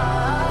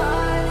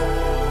heart.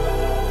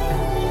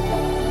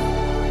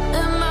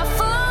 Am I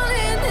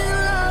falling in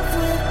love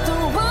with the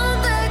one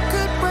that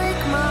could break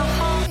my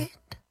heart?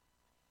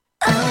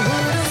 I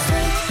would've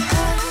stayed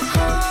at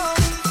home.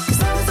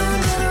 'Cause I was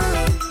doing better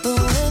alone. But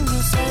when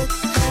you said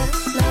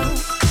hello,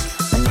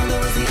 I knew that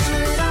was the end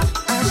of it all.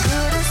 I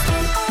should've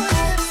stayed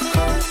at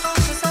home.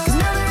 'Cause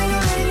now there ain't no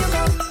letting you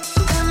go.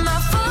 Am I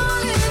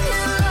falling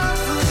in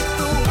love with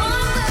the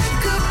one that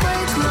could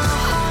break my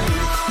heart?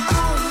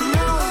 Oh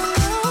no,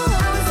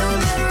 I was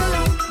doing better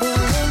alone. But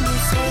when you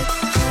said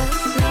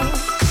hello,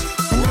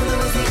 I knew that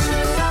was the end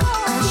of it all.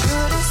 I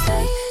should've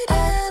stayed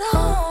at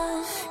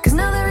home. 'Cause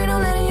now there ain't no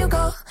letting you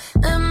go.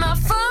 Am I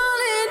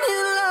falling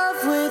in love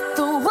with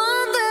the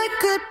one that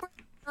could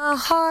break my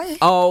heart?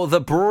 Oh, the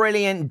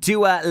brilliant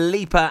Dua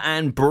Lipa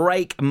and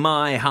Break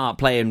My Heart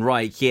playing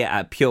right here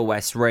at Pure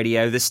West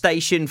Radio, the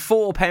station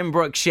for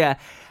Pembrokeshire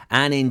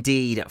and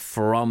indeed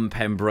from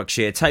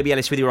Pembrokeshire. Toby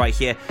Ellis with you right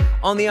here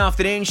on the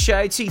afternoon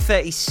show,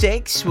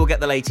 2:36. We'll get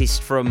the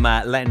latest from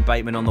Len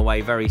Bateman on the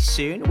way very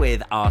soon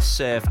with our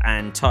surf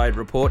and tide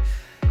report.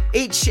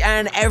 Each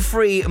and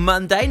every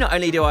Monday, not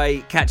only do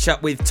I catch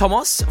up with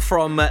Thomas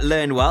from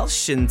Learn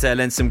Welsh and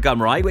learn some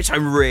Gymraeg, which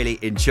I'm really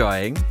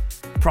enjoying.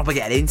 Proper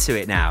getting into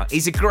it now.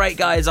 He's a great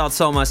guy, as our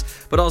Thomas,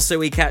 but also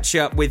we catch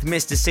up with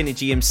Mr.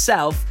 Synergy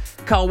himself,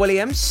 Carl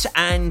Williams,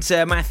 and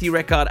Matthew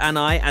Rickard and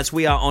I, as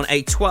we are on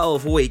a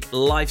 12-week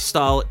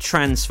lifestyle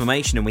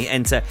transformation, and we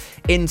enter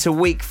into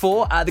week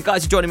 4. The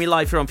guys are joining me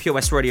live here on Pure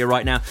West Radio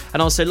right now,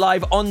 and also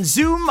live on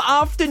Zoom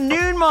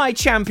afternoon, my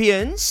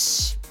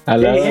champions.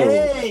 Hello.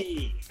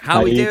 Hey.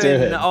 How are we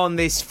doing on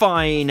this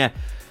fine,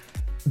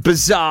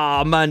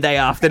 bizarre Monday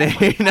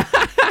afternoon?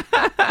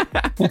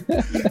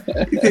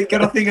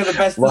 Gotta think of the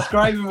best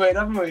describing word,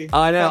 haven't we?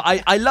 I know.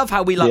 I love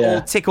how we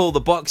all tick all the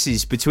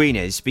boxes between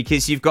us,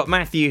 because you've got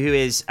Matthew, who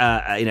is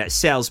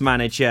sales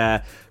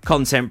manager,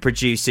 content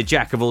producer,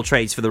 jack of all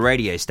trades for the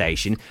radio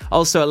station,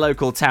 also a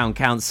local town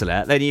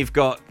councillor. Then you've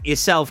got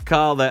yourself,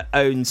 Carl, that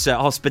owns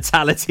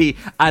hospitality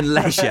and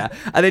leisure,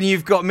 and then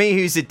you've got me,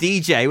 who's a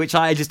DJ, which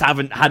I just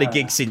haven't had a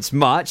gig since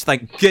March.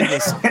 Thank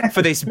goodness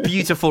for this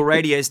beautiful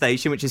radio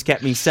station, which has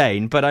kept me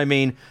sane. But I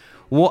mean,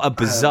 what a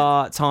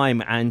bizarre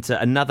time, and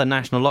another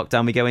national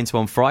lockdown we go into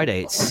on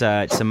Friday. It's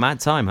a mad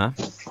time, huh?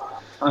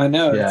 I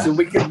know. Yeah. So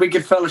we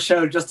could fill a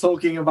show just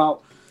talking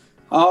about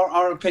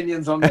our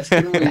opinions on this,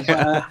 couldn't we?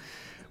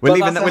 But,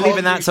 we're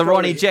leaving that to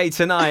Ronnie J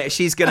tonight.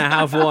 She's going to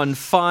have one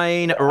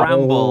fine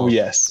ramble. Oh,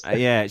 yes.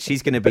 Yeah,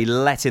 she's going to be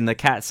letting the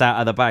cats out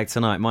of the bag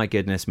tonight. My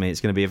goodness me,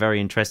 it's going to be a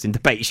very interesting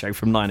debate show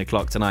from 9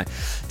 o'clock tonight.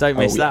 Don't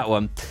miss that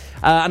one.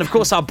 And of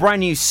course, our brand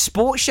new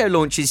sports show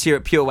launches here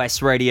at Pure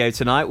West Radio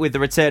tonight with the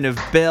return of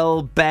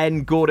Bill,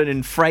 Ben, Gordon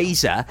and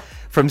Fraser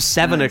from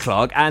 7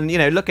 o'clock. And,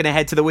 looking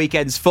ahead to the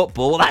weekend's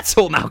football, well, that's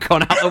all now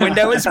gone out the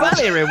window as well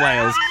here in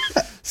Wales.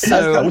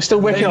 So we're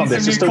still working on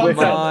this.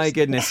 My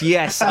goodness,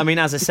 yes. I mean,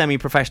 as a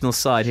semi-professional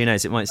side, who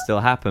knows? It might still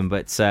happen.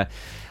 But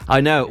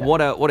I know, what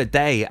a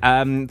day.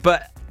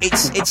 But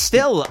it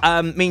still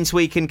means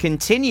we can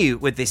continue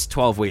with this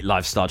 12-week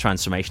lifestyle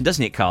transformation,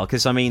 doesn't it, Carl?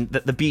 Because, I mean,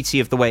 the beauty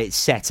of the way it's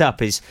set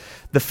up is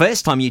the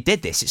first time you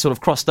did this, it sort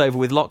of crossed over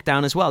with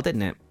lockdown as well,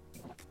 didn't it?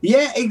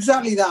 Yeah,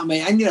 exactly that,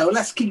 mate. And,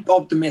 let's keep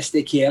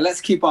optimistic here.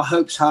 Let's keep our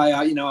hopes high,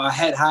 our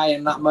head high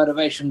and that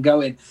motivation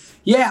going.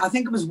 Yeah, I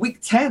think it was week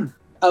 10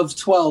 of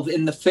 12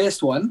 in the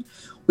first one.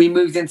 We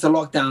moved into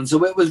lockdown.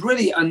 So it was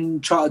really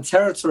uncharted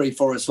territory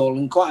for us all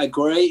and quite a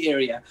grey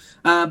area.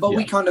 But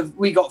we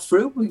got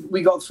through.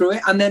 We got through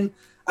it. And then,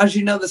 as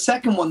you know, the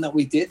second one that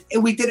we did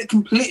it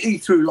completely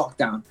through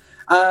lockdown.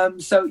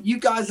 So you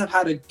guys have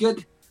had a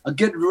good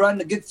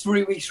run, a good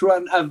 3 weeks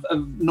run of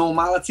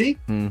normality.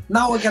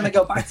 Now we're going to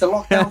go back to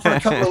lockdown for a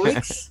couple of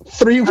weeks.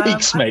 3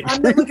 weeks, mate.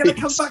 And then we're going to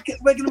come back.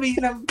 We're going to be,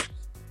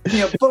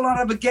 full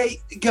out of a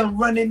gate, go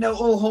running,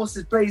 all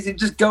horses blazing,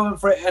 just going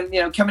for it.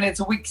 And, coming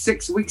into week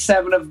 6, week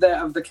 7 of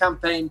the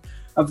campaign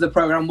of the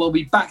program, we'll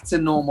be back to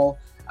normal.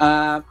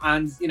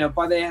 And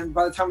by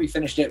the time we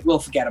finished it, we'll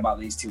forget about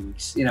these 2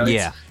 weeks.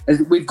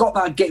 We've got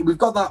that gate, we've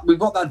got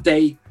that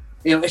day.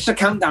 It's a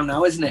countdown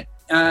now, isn't it?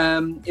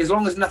 As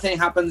long as nothing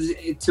happens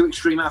too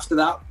extreme after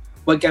that,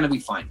 we're going to be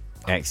fine.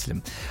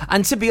 Excellent.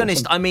 And to be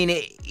honest, I mean,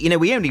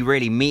 we only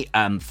really meet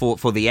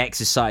for the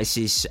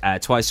exercises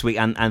twice a week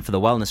and for the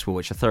wellness walk,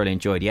 which I thoroughly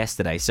enjoyed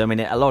yesterday. So, I mean,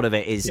 a lot of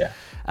it is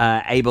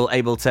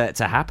able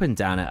to happen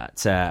down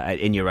at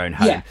in your own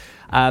home. Yeah.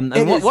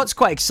 And what's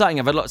quite exciting,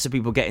 I've had lots of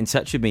people get in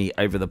touch with me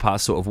over the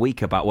past sort of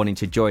week about wanting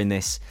to join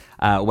this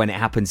when it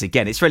happens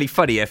again. It's really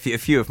funny. A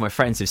few of my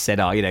friends have said,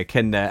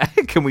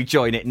 can we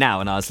join it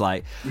now? And I was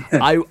like,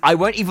 I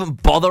won't even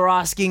bother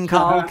asking,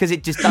 Carl, because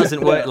it just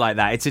doesn't work like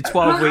that. It's a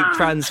 12-week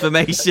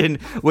transformation.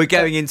 We're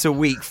going into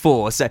week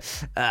 4. So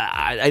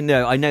I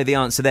know the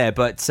answer there,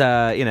 but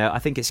I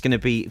think it's going to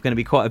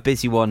be quite a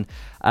busy one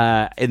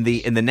in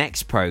the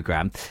next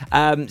program.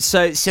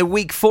 So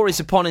week 4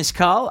 is upon us,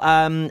 Carl.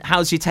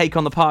 How's your take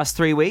on the past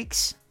 3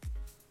 weeks?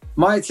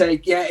 My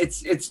take,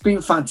 it's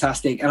been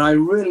fantastic, and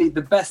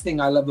the best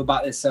thing I love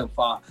about this so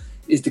far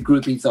is the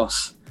group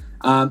ethos.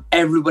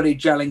 Everybody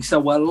gelling so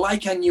well,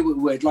 like I knew it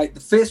would. Like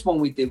the first one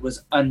we did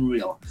was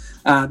unreal.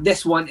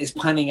 This one is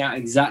panning out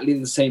exactly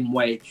the same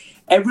way.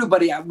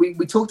 Everybody,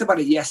 we talked about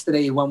it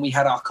yesterday when we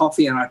had our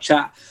coffee and our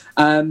chat.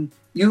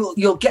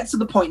 You'll get to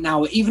the point now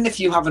where even if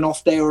you have an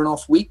off day or an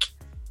off week,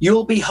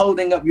 you'll be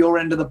holding up your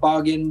end of the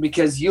bargain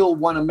because you'll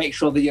want to make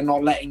sure that you're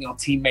not letting your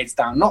teammates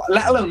down, not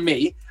let alone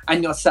me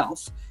and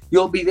yourself.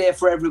 You'll be there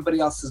for everybody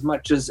else as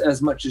much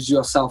as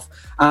yourself.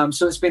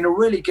 So it's been a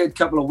really good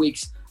couple of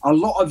weeks. A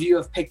lot of you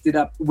have picked it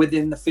up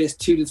within the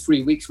first 2 to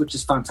 3 weeks, which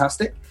is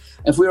fantastic.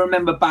 If we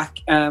remember back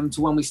to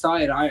when we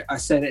started, I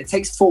said it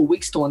takes 4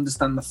 weeks to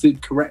understand the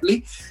food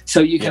correctly.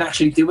 So you can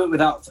actually do it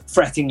without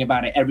fretting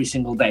about it every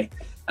single day.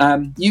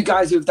 You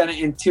guys who've done it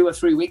in 2 or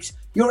 3 weeks,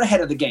 you're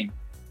ahead of the game.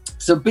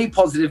 So be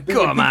positive, be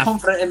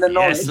confident in the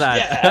knowledge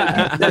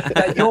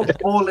that your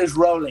ball is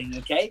rolling,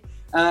 okay?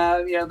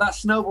 That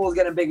snowball is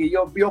getting bigger.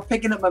 You're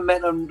picking up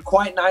momentum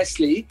quite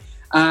nicely,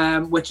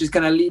 which is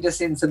going to lead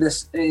us into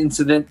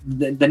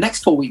the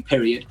next 4 week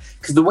period.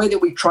 Because the way that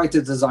we try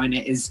to design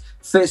it is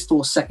first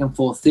 4, second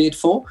 4, third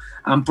 4,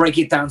 and break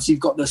it down so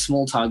you've got those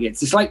small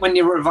targets. It's like when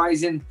you're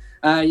revising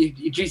your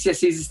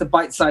GCSEs, it's the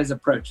bite-size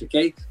approach,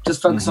 okay?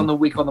 Just focus on the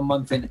week or the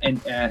month in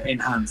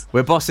hand.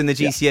 We're bossing the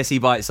GCSE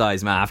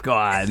bite-size, Mav. Go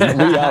on.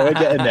 We're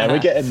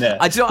getting there.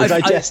 We're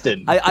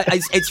digesting.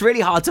 It's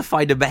really hard to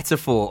find a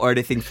metaphor or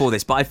anything for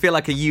this, but I feel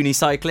like a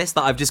unicyclist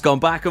that I've just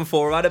gone back and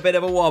forth, had a bit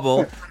of a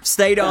wobble,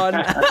 stayed on.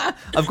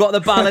 I've got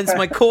the balance.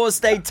 My core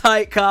stayed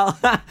tight, Carl.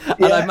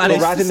 We're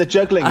adding the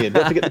juggling in.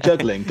 Don't forget the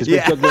juggling, because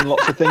we're juggling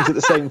lots of things at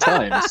the same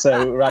time.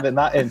 So we're adding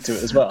that into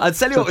it as well. I'll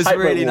tell you what was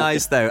really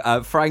nice,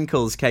 though.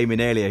 Frankles came in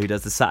earlier, who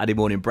does the Saturday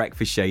morning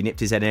breakfast show. He nipped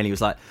his head in. He was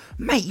like,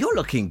 "Mate, you're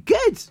looking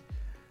good."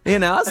 I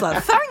was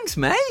like, "Thanks,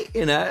 mate."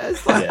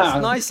 It's like it's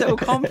a nice little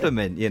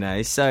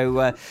compliment. So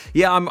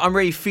I'm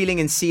really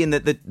feeling and seeing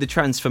the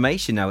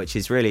transformation now, which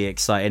is really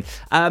exciting.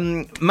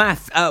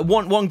 Math,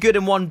 one good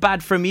and one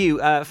bad from you.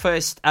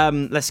 First,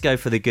 let's go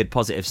for the good,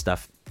 positive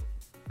stuff.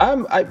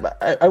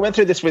 I went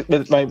through this with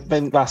my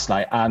last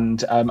night,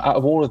 and out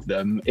of all of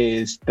them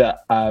is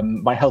that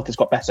my health has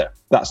got better.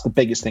 That's the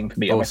biggest thing for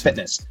me. Awesome. And my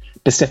fitness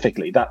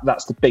specifically,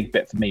 that's the big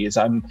bit for me, is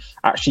I'm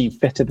actually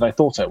fitter than I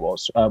thought I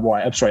was.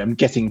 I'm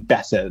getting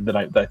better than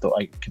I thought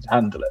I could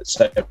handle it.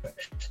 So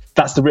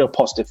that's the real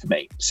positive for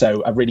me.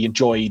 So I've really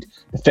enjoyed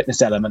the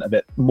fitness element of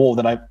it more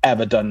than I've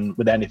ever done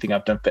with anything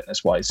I've done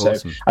fitness-wise.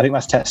 Awesome. So I think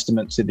that's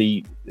testament to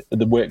the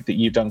work that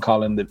you've done,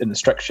 Carl, in the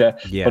structure,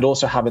 but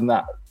also having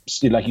that,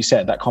 like you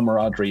said, that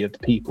camaraderie of the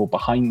people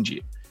behind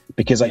you.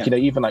 Because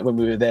even like when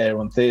we were there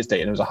on Thursday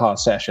and it was a hard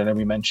session, and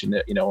we mentioned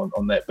it,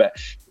 on there, but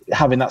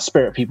having that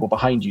spirit of people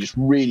behind you just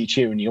really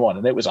cheering you on.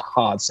 And it was a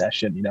hard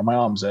session. My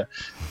arms are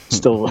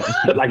still,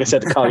 like I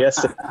said to Carl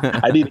yesterday,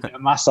 I need to get a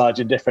massage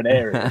in different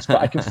areas, but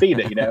I can feel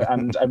it,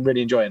 and I'm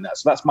really enjoying that.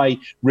 So that's my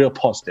real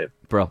positive.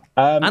 Bro.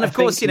 And of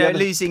course,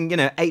 losing,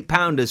 8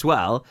 pounds as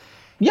well.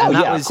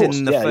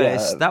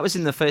 That was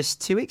in the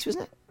first 2 weeks,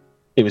 wasn't it?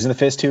 It was in the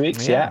first 2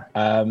 weeks, yeah.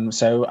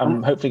 So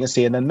I'm hopefully going to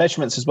see, and then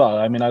measurements as well.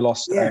 I mean, I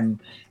lost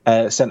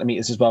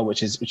centimeters as well,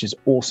 which is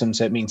awesome.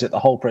 So it means that the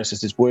whole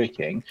process is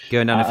working.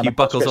 Going down a few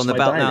buckles on the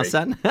belt now,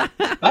 son.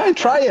 I'm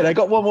trying. I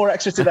got one more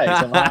extra today, so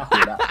I'm happy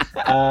with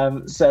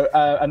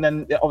that. And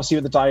then obviously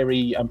with the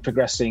diary, I'm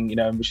progressing.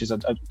 Which is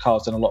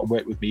Carl's done a lot of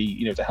work with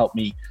me, to help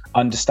me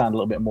understand a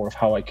little bit more of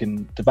how I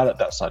can develop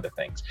that side of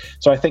things.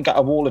 So I think out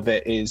of all of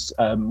it is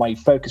my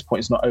focus point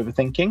is not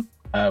overthinking.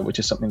 Which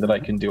is something that I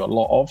can do a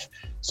lot of.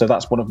 So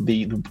that's one of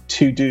the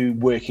to-do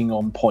working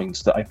on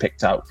points that I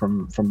picked out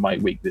from my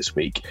week this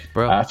week.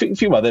 I think a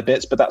few other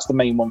bits, but that's the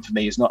main one for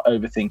me, is not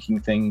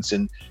overthinking things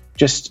and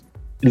just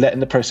letting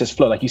the process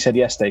flow. Like you said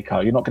yesterday,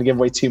 Carl, you're not going to give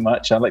away too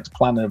much. I like to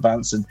plan in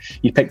advance, and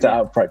you picked that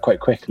out quite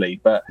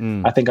quickly. But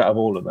I think out of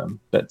all of them,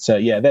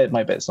 they're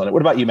my bits on it.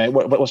 What about you, mate?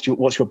 What's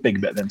your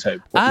big bit then,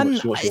 Tobe?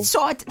 What's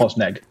your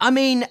post-neg? I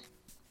mean,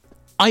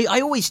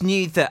 I always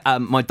knew that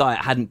my diet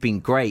hadn't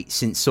been great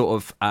since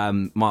sort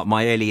of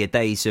my earlier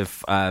days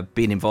of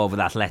being involved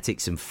with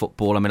athletics and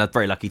football. I mean, I was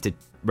very lucky to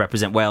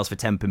represent Wales for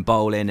Tenpin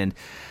bowling, and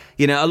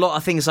a lot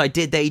of things I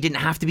did there, you didn't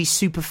have to be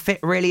super fit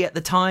really at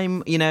the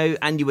time,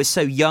 and you were so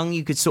young,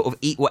 you could sort of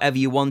eat whatever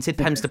you wanted.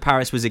 Pems to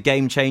Paris was a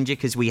game changer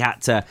because we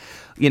had to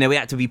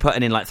be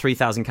putting in like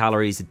 3,000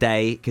 calories a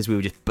day because we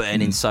were just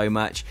burning so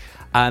much.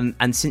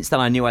 And since then,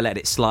 I knew I let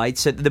it slide.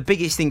 So the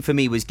biggest thing for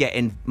me was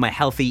getting my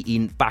healthy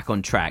eating back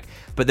on track.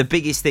 But the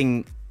biggest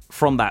thing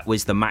from that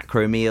was the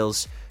macro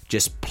meals,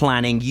 just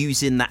planning,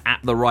 using the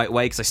app the right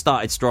way. Because I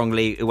started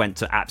strongly, it went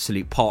to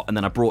absolute pot, and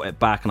then I brought it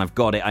back, and I've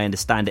got it. I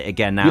understand it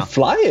again now. You're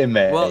flying,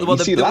 man.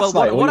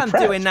 What I'm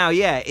doing now,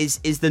 is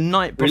the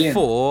night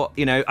before,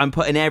 I'm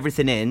putting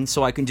everything in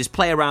so I can just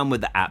play around with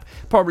the app.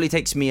 Probably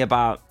takes me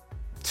about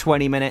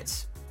 20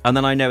 minutes. And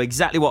then I know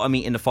exactly what I'm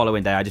eating the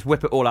following day. I just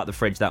whip it all out the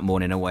fridge that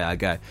morning and away I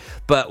go.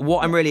 But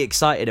what I'm really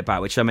excited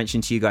about, which I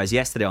mentioned to you guys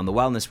yesterday on the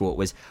wellness walk,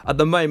 was at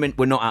the moment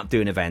we're not out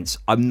doing events.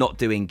 I'm not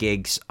doing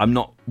gigs. I'm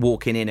not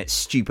walking in at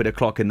stupid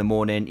o'clock in the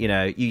morning.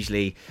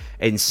 Usually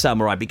in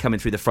summer I'd be coming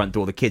through the front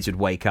door. The kids would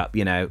wake up,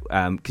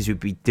 because we'd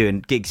be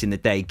doing gigs in the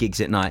day, gigs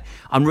at night.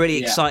 I'm really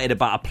excited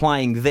about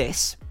applying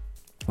this,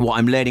 what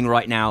I'm learning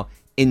right now,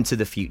 into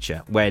the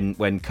future when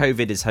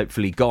COVID is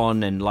hopefully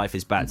gone and life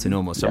is back to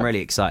normal. So I'm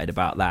really excited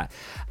about that.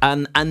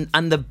 And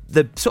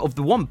the sort of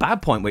the one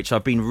bad point which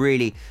I've been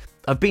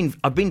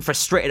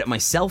frustrated at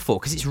myself for,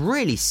 because it's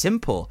really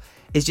simple,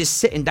 is just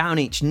sitting down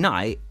each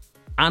night,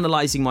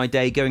 analysing my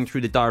day, going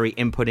through the diary,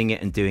 inputting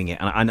it and doing it.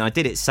 And I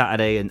did it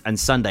Saturday and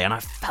Sunday, and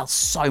I felt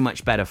so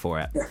much better for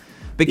it.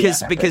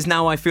 Because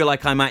now I feel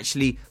like I'm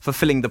actually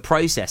fulfilling the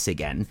process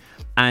again.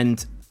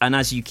 And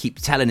as you keep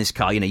telling us,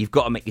 Carl, you've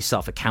got to make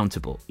yourself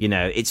accountable.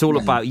 It's all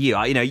about you.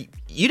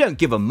 You don't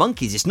give a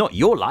monkey's. It's not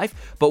your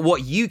life, but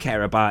what you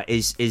care about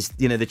is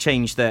the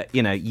change that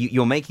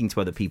you're making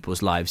to other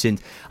people's lives.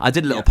 And I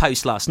did a little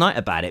post last night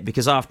about it,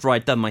 because after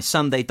I'd done my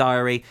Sunday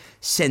diary,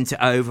 sent it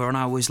over, and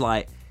I was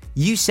like,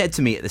 you said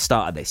to me at the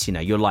start of this,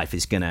 your life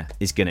is gonna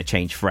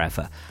change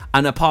forever.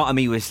 And a part of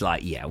me was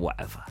like, yeah,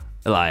 whatever.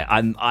 Like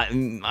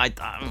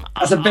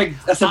It's a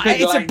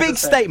big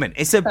statement.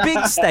 It's a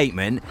big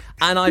statement,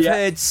 and I've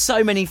heard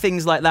so many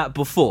things like that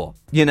before.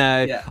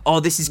 Oh,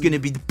 this is going to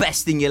be the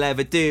best thing you'll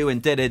ever do,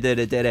 and da da da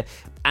da da.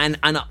 And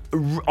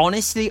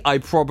honestly, I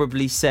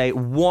probably say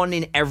 1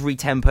 in every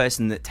 10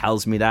 person that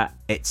tells me that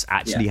it's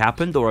actually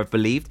happened or I've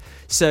believed.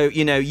 So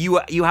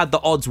you had the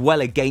odds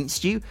well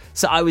against you.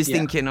 So I was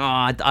thinking,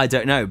 I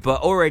don't know, but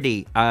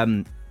already,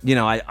 I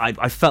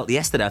felt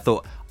yesterday. I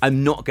thought,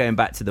 I'm not going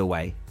back to the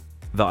way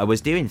that I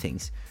was doing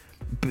things,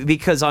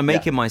 because I'm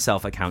making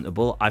myself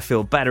accountable. I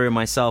feel better in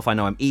myself. I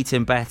know I'm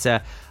eating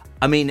better.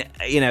 I mean,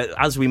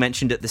 as we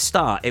mentioned at the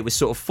start, it was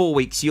sort of 4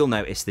 weeks, you'll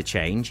notice the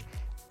change.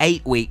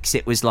 8 weeks,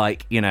 it was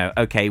like,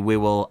 okay, we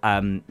will,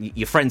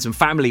 your friends and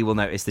family will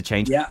notice the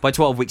change. By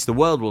 12 weeks, the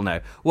world will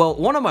know. Well,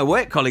 one of my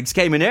work colleagues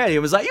came in early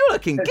and was like, you're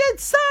looking good,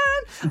 son.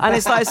 And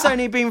it's like, it's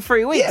only been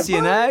 3 weeks,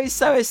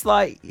 So it's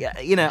like,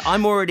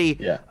 I'm already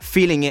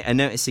feeling it and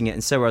noticing it,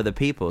 and so are other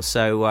people.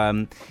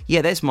 So,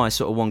 there's my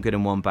sort of one good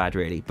and one bad,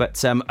 really.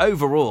 But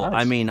overall,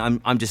 nice. I mean,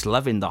 I'm just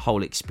loving the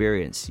whole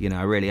experience.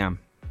 I really am.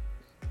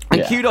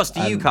 And kudos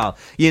to you, Carl.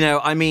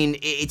 I mean,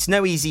 it's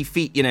no easy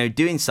feat,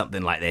 doing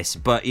something like this.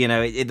 But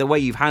the way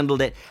you've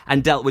handled it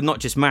and dealt with not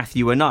just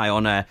Matthew and I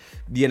on a,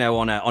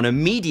 on a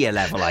media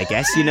level, I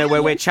guess.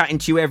 Where we're chatting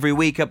to you every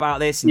week about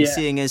this, and you're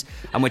seeing us,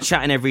 and we're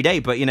chatting every day.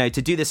 But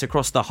to do this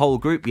across the whole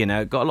group,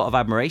 got a lot of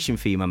admiration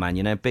for you, my man.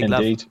 Big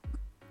Indeed.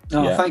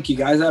 love. Oh, thank you,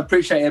 guys. I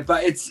appreciate it.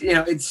 But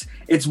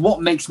it's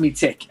what makes me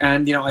tick.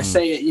 And I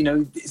say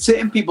it.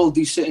 Certain people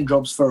do certain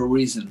jobs for a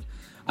reason.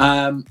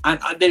 And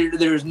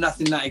there is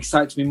nothing that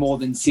excites me more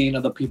than seeing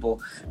other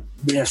people,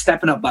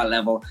 stepping up that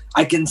level.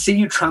 I can see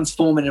you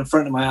transforming in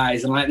front of my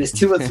eyes, and there's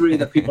 2 or 3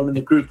 other people in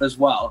the group as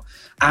well.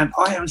 And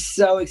I am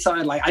so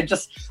excited.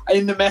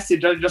 In the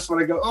message, I just want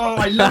to go, oh,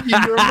 I love you.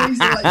 You're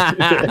amazing.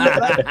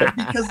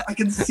 Because I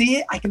can see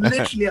it. I can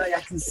literally,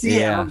 I can see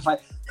it. And I'm just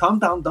like, calm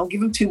down, don't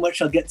give him too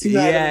much, I'll get too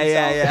Yeah.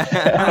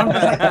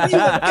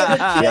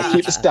 Yeah,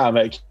 keep us down,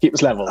 mate. Keep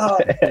us level.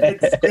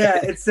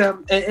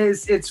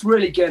 It's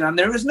really good, and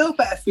there is no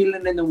better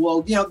feeling in the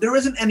world. You know, there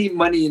isn't any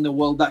money in the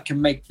world that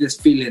can make this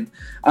feeling.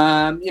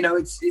 You know,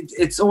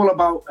 it's all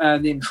about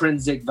the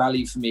intrinsic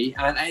value for me,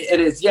 and it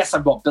is. Yes,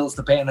 I've got bills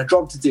to pay and a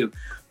job to do,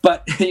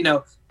 but you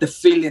know, the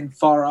feeling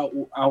far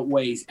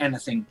outweighs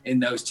anything in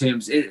those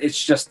terms.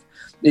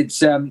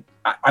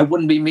 I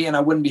wouldn't be me, and I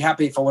wouldn't be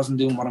happy if I wasn't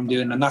doing what I'm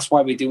doing, and that's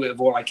why we do it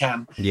with all I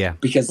can. Yeah,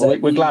 because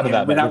we're glad of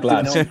that. Without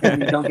we're glad.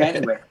 we don't get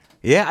anywhere.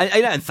 Yeah,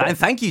 and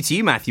thank you to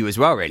you, Matthew, as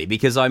well, really,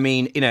 because, I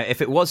mean, you know,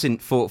 if it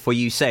wasn't for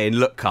you saying,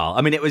 look, Carl,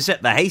 I mean, it was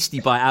at the hasty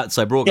bite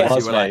outside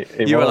broadcast.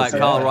 You were like,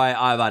 Carl, right,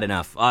 I've had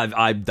enough.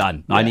 I'm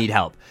done. Yeah. I need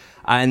help.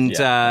 And,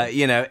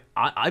 you know,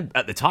 I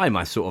at the time,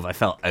 I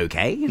felt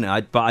okay, you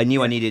know, but I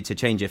knew I needed to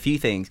change a few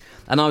things.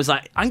 And I was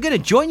like, I'm going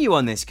to join you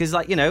on this because,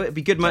 like, you know, it'd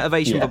be good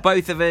motivation for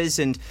both of us.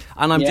 And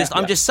I'm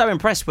just so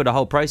impressed with the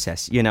whole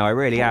process. You know, I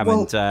really am.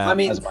 Well, and I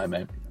mean, that's my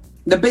mate.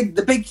 The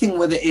big thing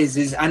with it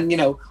is, and you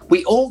know,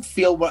 we all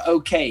feel we're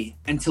okay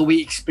until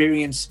we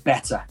experience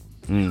better.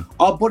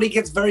 Our body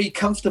gets very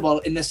comfortable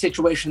in the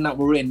situation that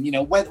we're in. You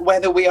know,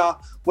 whether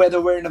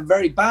we're in a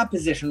very bad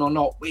position or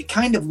not, we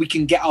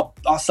can get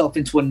ourselves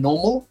into a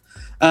normal.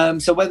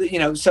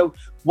 So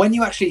when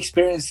you actually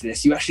experience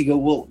this, you actually go,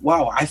 well,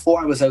 wow, I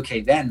thought I was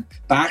okay then,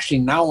 but actually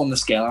now on the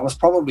scale, I was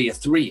probably a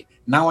 3.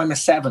 Now I'm a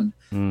 7.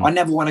 I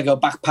never want to go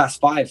back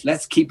past 5.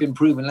 Let's keep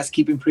improving. Let's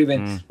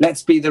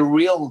be the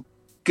real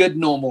good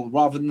normal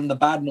rather than the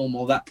bad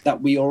normal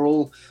that we are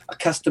all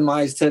accustomed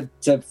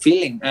to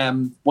feeling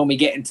when we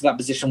get into that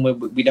position where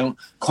we don't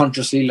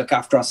consciously look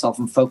after ourselves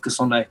and focus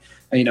on a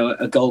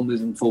goal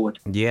moving forward.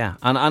 Yeah,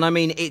 and I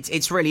mean,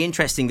 it's really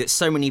interesting that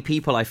so many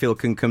people, I feel,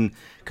 can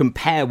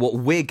compare what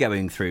we're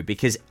going through,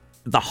 because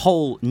the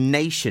whole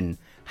nation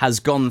has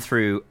gone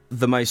through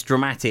the most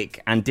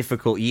dramatic and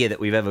difficult year that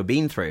we've ever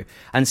been through,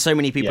 and so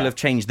many people have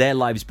changed their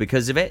lives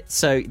because of it.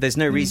 So there's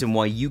no reason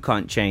why you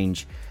can't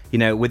change, you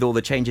know, with all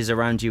the changes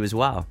around you as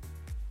well.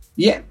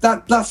 Yeah,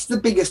 that's the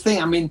biggest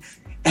thing. I mean,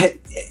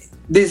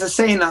 there's a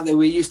saying out there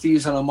we used to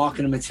use on our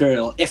marketing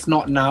material: if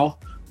not now,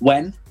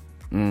 when?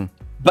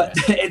 But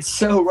it's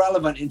so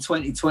relevant in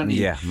 2020.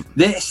 Yeah.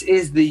 This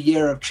is the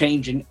year of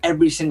change in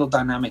every single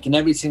dynamic, in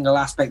every single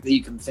aspect that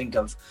you can think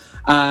of.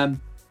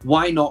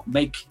 Why not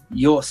make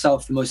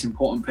yourself the most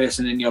important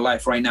person in your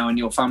life right now, in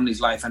your family's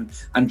life,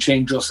 and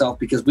change yourself?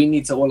 Because we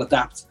need to all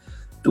adapt.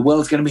 The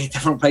world's going to be a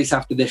different place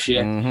after this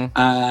year.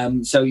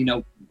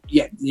 So,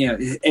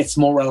 it's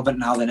more relevant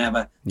now than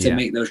ever to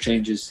make those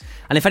changes.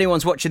 And if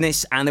anyone's watching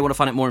this and they want to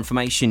find out more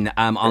information,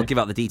 I'll give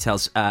out the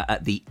details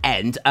at the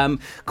end.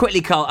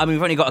 Quickly, Carl, I mean,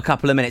 we've only got a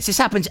couple of minutes. This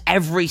happens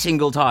every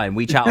single time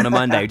we chat on a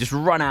Monday. We just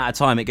run out of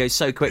time. It goes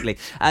so quickly.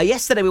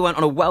 Yesterday, we went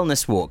on a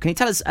wellness walk. Can you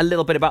tell us a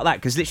little bit about that?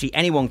 Because literally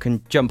anyone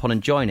can jump on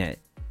and join it.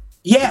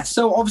 Yeah,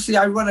 so obviously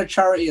I run a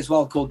charity as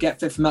well called Get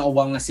Fit for Mental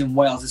Wellness in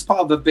Wales. It's part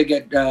of a bigger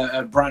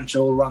branch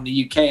all around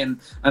the UK and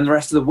the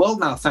rest of the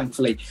world now,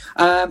 thankfully.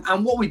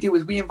 And what we do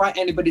is we invite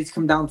anybody to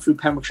come down through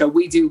Pembrokeshire.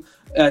 We do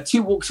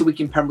 2 walks a week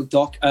in Pembroke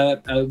Dock,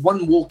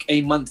 1 walk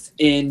a month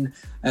in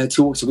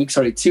 2 walks a week.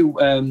 Sorry,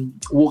 2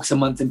 walks a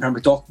month in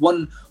Pembroke Dock,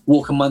 1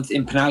 walk a month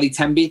in Penally,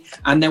 Tenby,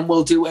 and then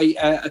we'll do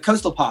a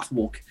coastal path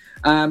walk.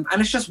 And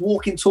it's just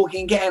walking,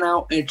 talking, getting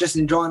out, just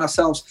enjoying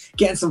ourselves,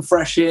 getting some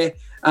fresh air.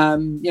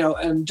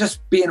 And just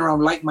being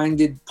around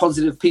like-minded,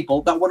 positive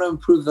people that want to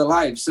improve their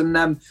lives. And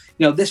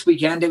this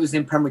weekend it was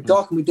in Pembroke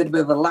Dock, and we did a bit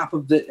of a lap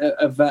of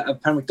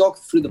Pembroke Dock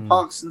through the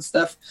parks and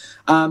stuff.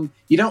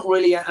 You don't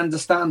really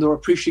understand or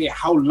appreciate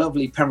how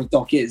lovely Pembroke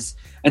Dock is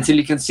until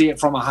you can see it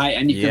from a height,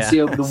 and you can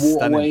see over the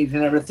waterways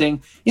and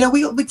everything. You know,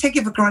 we take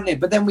it for granted,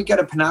 but then we go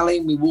to Penally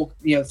and we walk,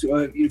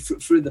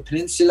 through the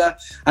peninsula,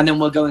 and then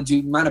we'll go and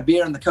do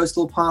Manabir and the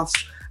coastal paths.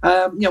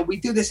 We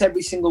do this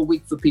every single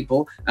week for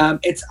people.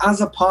 It's as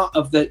a part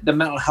of the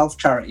mental health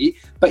charity,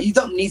 but you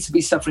don't need to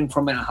be suffering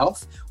from mental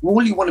health.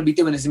 All you want to be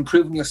doing is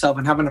improving yourself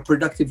and having a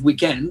productive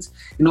weekend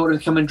in order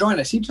to come and join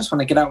us. You just want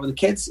to get out with the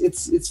kids.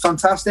 It's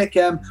fantastic.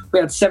 We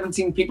had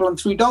 17 people and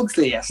 3 dogs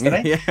there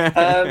yesterday. We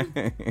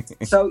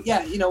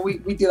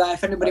do that.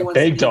 If anybody wants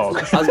big dog.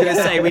 I was going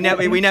to say,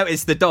 we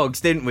noticed the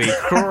dogs, didn't we?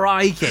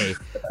 Crikey.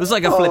 It was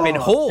like a flipping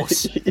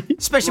horse,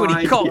 especially when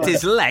he cocked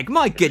his leg.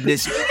 My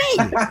goodness me.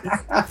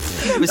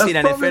 Never seen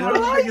anything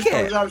like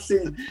it. I've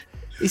seen.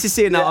 Used to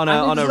seeing that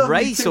on a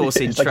racehorse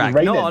track,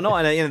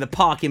 not in the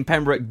park in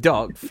Pembroke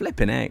Dock.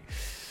 Flipping heck.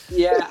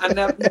 Yeah, and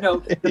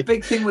the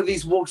big thing with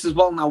these walks as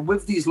well now,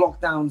 with these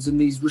lockdowns and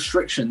these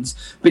restrictions,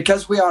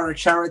 because we are a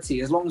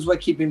charity, as long as we're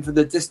keeping for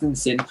the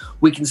distancing,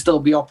 we can still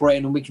be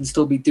operating and we can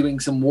still be doing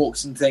some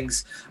walks and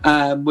things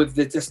with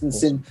the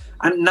distancing.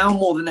 And now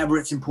more than ever,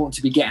 it's important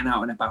to be getting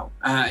out and about.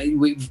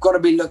 We've got to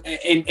be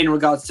in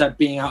regards to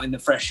being out in the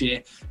fresh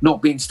air,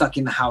 not being stuck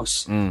in the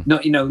house,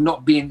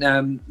 not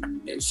being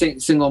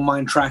single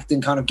mind tracked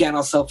and kind of getting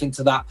ourselves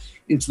into that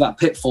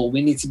pitfall.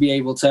 We need to be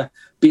able to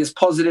be as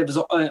positive, as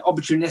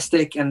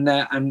opportunistic,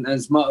 and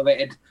as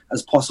motivated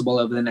as possible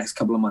over the next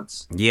couple of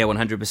months. Yeah,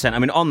 100%. I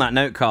mean, on that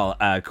note, Carl,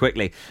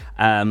 quickly,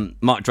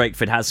 Mark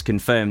Drakeford has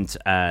confirmed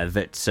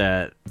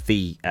that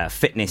the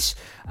fitness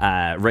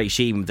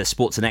regime, the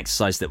sports and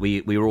exercise that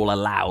we were all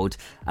allowed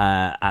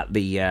at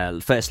the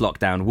first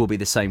lockdown will be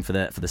the same for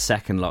the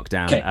second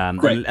lockdown. Okay,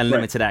 great, and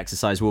limited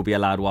exercise will be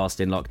allowed whilst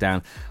in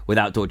lockdown, with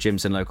outdoor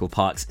gyms and local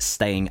parks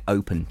staying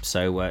open.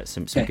 So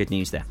some good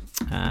news there.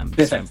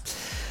 Perfect.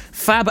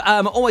 Fab.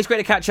 Always great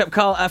to catch up,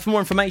 Carl. For more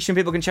information,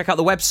 people can check out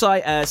the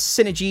website,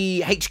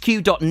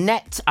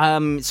 synergyhq.net.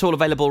 It's all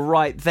available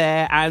right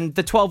there. And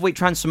the 12-week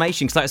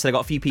transformation, because like I said, I've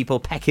got a few people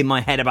pecking my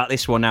head about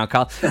this one now,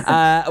 Carl.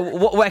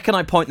 Where can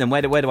I point them?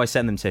 Where do I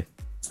send them to?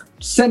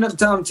 Send them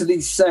down to the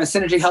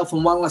Synergy Health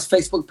and Wellness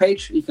Facebook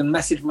page. You can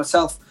message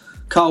myself,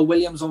 Carl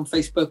Williams, on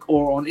Facebook,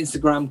 or on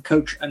Instagram,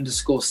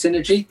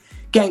 coach_synergy.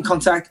 Get in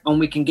contact and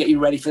we can get you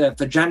ready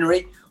for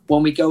January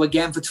when we go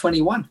again for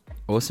 21.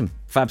 Awesome.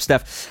 Fab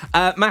stuff.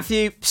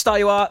 Matthew, star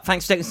you are.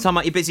 Thanks for taking some time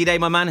out your busy day,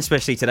 my man,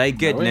 especially today.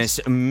 Goodness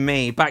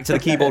me. Back to the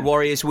keyboard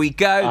warriors we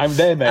go. I'm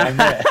there, mate. I'm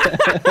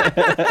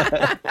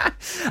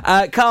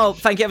there. Carl,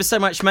 thank you ever so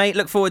much, mate.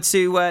 Look forward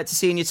to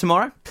seeing you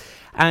tomorrow.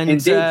 And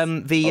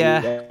the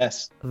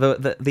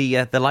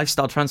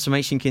lifestyle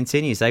transformation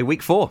continues.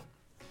 Week 4.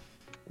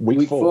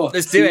 Week 4.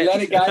 Let's do it.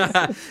 Later,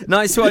 guys.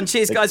 Nice one.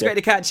 Cheers, guys. Great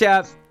to catch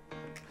up.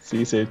 See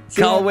you soon.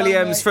 Carl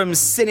Williams from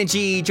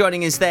Synergy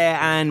joining us there,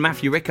 and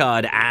Matthew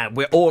Rickard.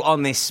 We're all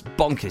on this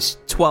bonkers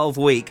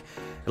 12-week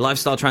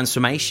lifestyle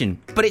transformation.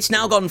 But it's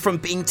now gone from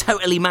being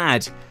totally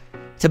mad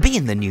to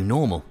being the new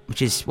normal,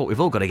 which is what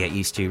we've all got to get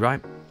used to, right?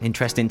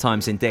 Interesting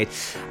times indeed.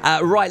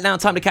 Right now,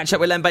 time to catch up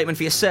with Len Bateman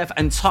for your Surf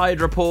and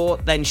Tide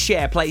report. Then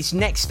Share plays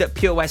next at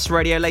Pure West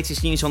Radio.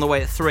 Latest news on the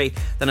way at 3.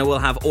 Then I will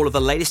have all of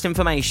the latest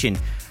information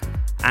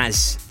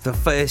as the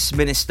First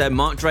Minister,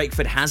 Mark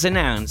Drakeford, has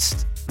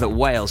announced that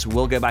Wales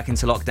will go back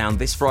into lockdown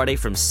this Friday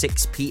from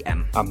 6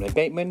 p.m. I'm Len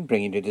Bateman,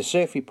 bringing you the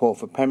surf report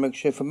for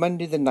Pembrokeshire for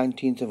Monday the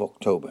 19th of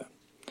October.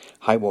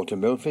 High water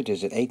Milford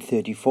is at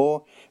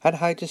 8.34 at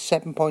height of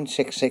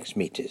 7.66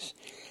 metres.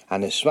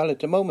 And the swell at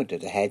the moment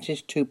at the heads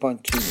is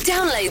 2.2 metres.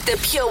 Download the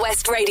Pure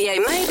West Radio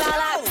mobile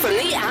app from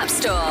the App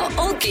Store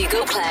or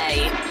Google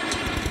Play.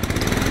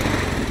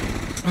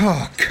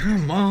 Oh,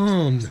 come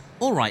on.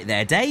 All right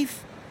there,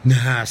 Dave.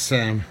 Nah,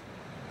 Sam.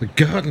 The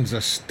garden's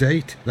a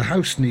state. The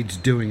house needs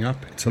doing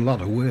up. It's a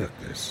lot of work,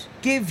 this.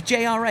 Give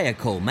JRA a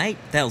call, mate.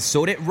 They'll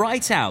sort it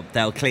right out.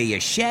 They'll clear your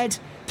shed,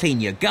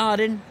 clean your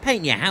garden,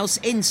 paint your house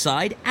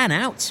inside and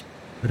out.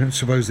 I don't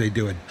suppose they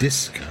do a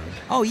discount.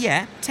 Oh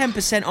yeah,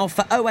 10% off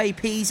for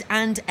OAPs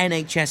and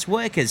NHS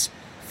workers.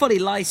 Fully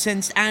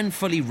licensed and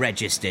fully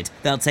registered.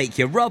 They'll take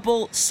your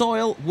rubble,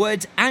 soil,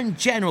 wood and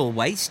general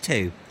waste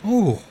too.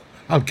 Oh,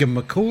 I'll give them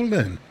a call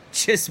then.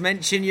 Just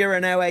mention you're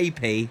an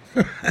OAP.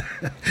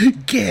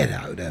 Get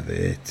out of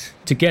it.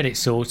 To get it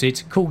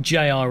sorted, call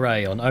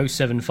JRA on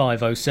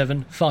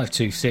 07507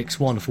 526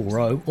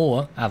 140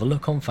 or have a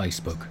look on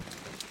Facebook.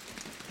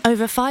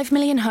 Over 5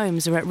 million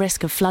homes are at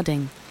risk of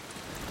flooding.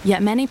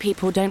 Yet many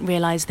people don't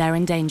realise they're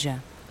in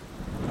danger.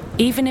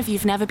 Even if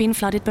you've never been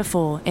flooded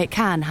before, it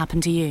can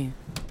happen to you.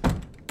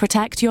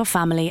 Protect your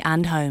family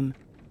and home.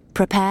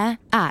 Prepare,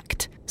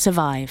 act,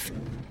 survive.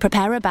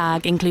 Prepare a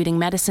bag including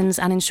medicines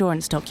and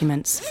insurance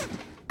documents.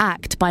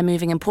 Act by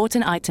moving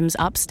important items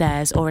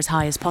upstairs or as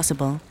high as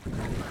possible.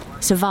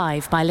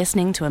 Survive by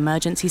listening to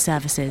emergency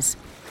services.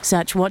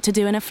 Search what to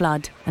do in a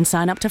flood and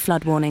sign up to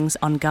flood warnings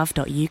on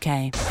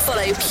gov.uk.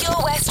 Follow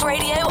Pure West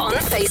Radio on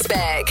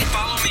Facebook.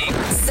 Follow me.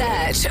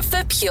 Search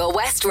for Pure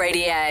West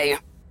Radio.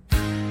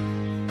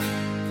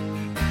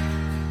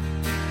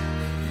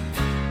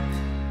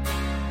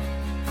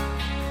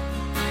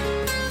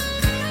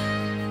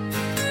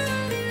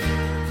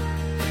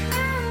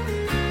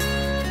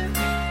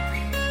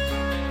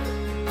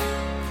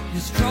 You're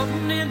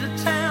strutting into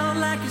town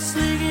like you're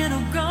slinging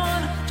a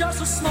gun.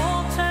 Just a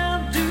small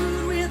town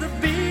dude with a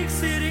big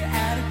city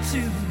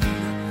attitude.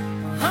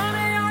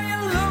 Honey, are you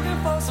looking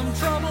for some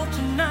trouble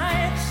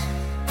tonight?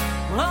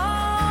 Well,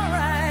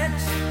 alright.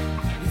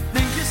 You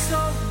think you're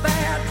so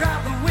bad,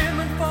 drive the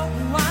women for a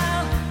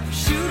while.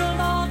 Shoot them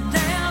all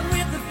down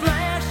with the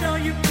flash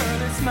on your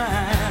pearly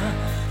smile.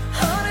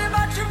 Honey,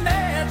 but you're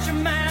mad, you're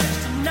mad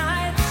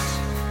tonight.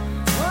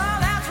 Well,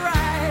 that's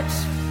right.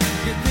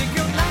 You think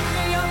you'll knock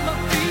me on my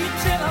feet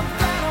till I'm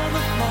flat on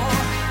the floor,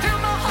 till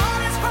my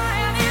heart is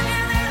crying in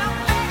here and I'm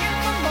begging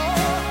for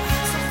more.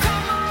 So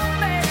come on,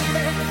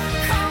 baby,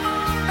 come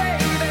on,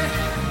 baby,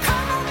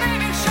 come on,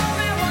 baby, show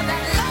me what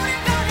that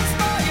loaded gun is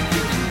for. If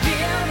you can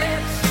give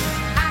it,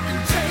 I can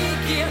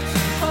take it.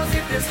 'Cause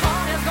if this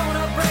heart is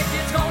gonna break,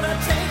 it's gonna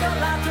take a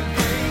lot to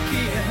break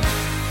it.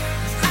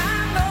 'Cause I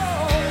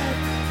know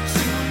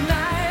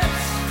tonight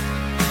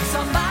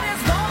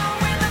somebody's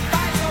gonna win the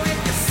fight. So if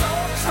you're so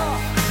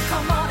tough,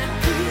 come on and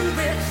prove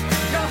it.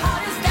 Your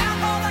heart is down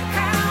for the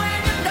count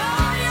and you know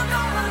you're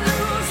gonna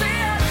lose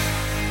it.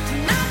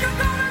 Tonight you're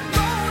gonna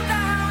go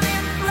down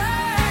in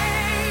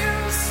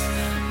flames,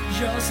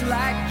 just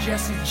like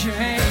Jesse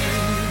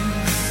James.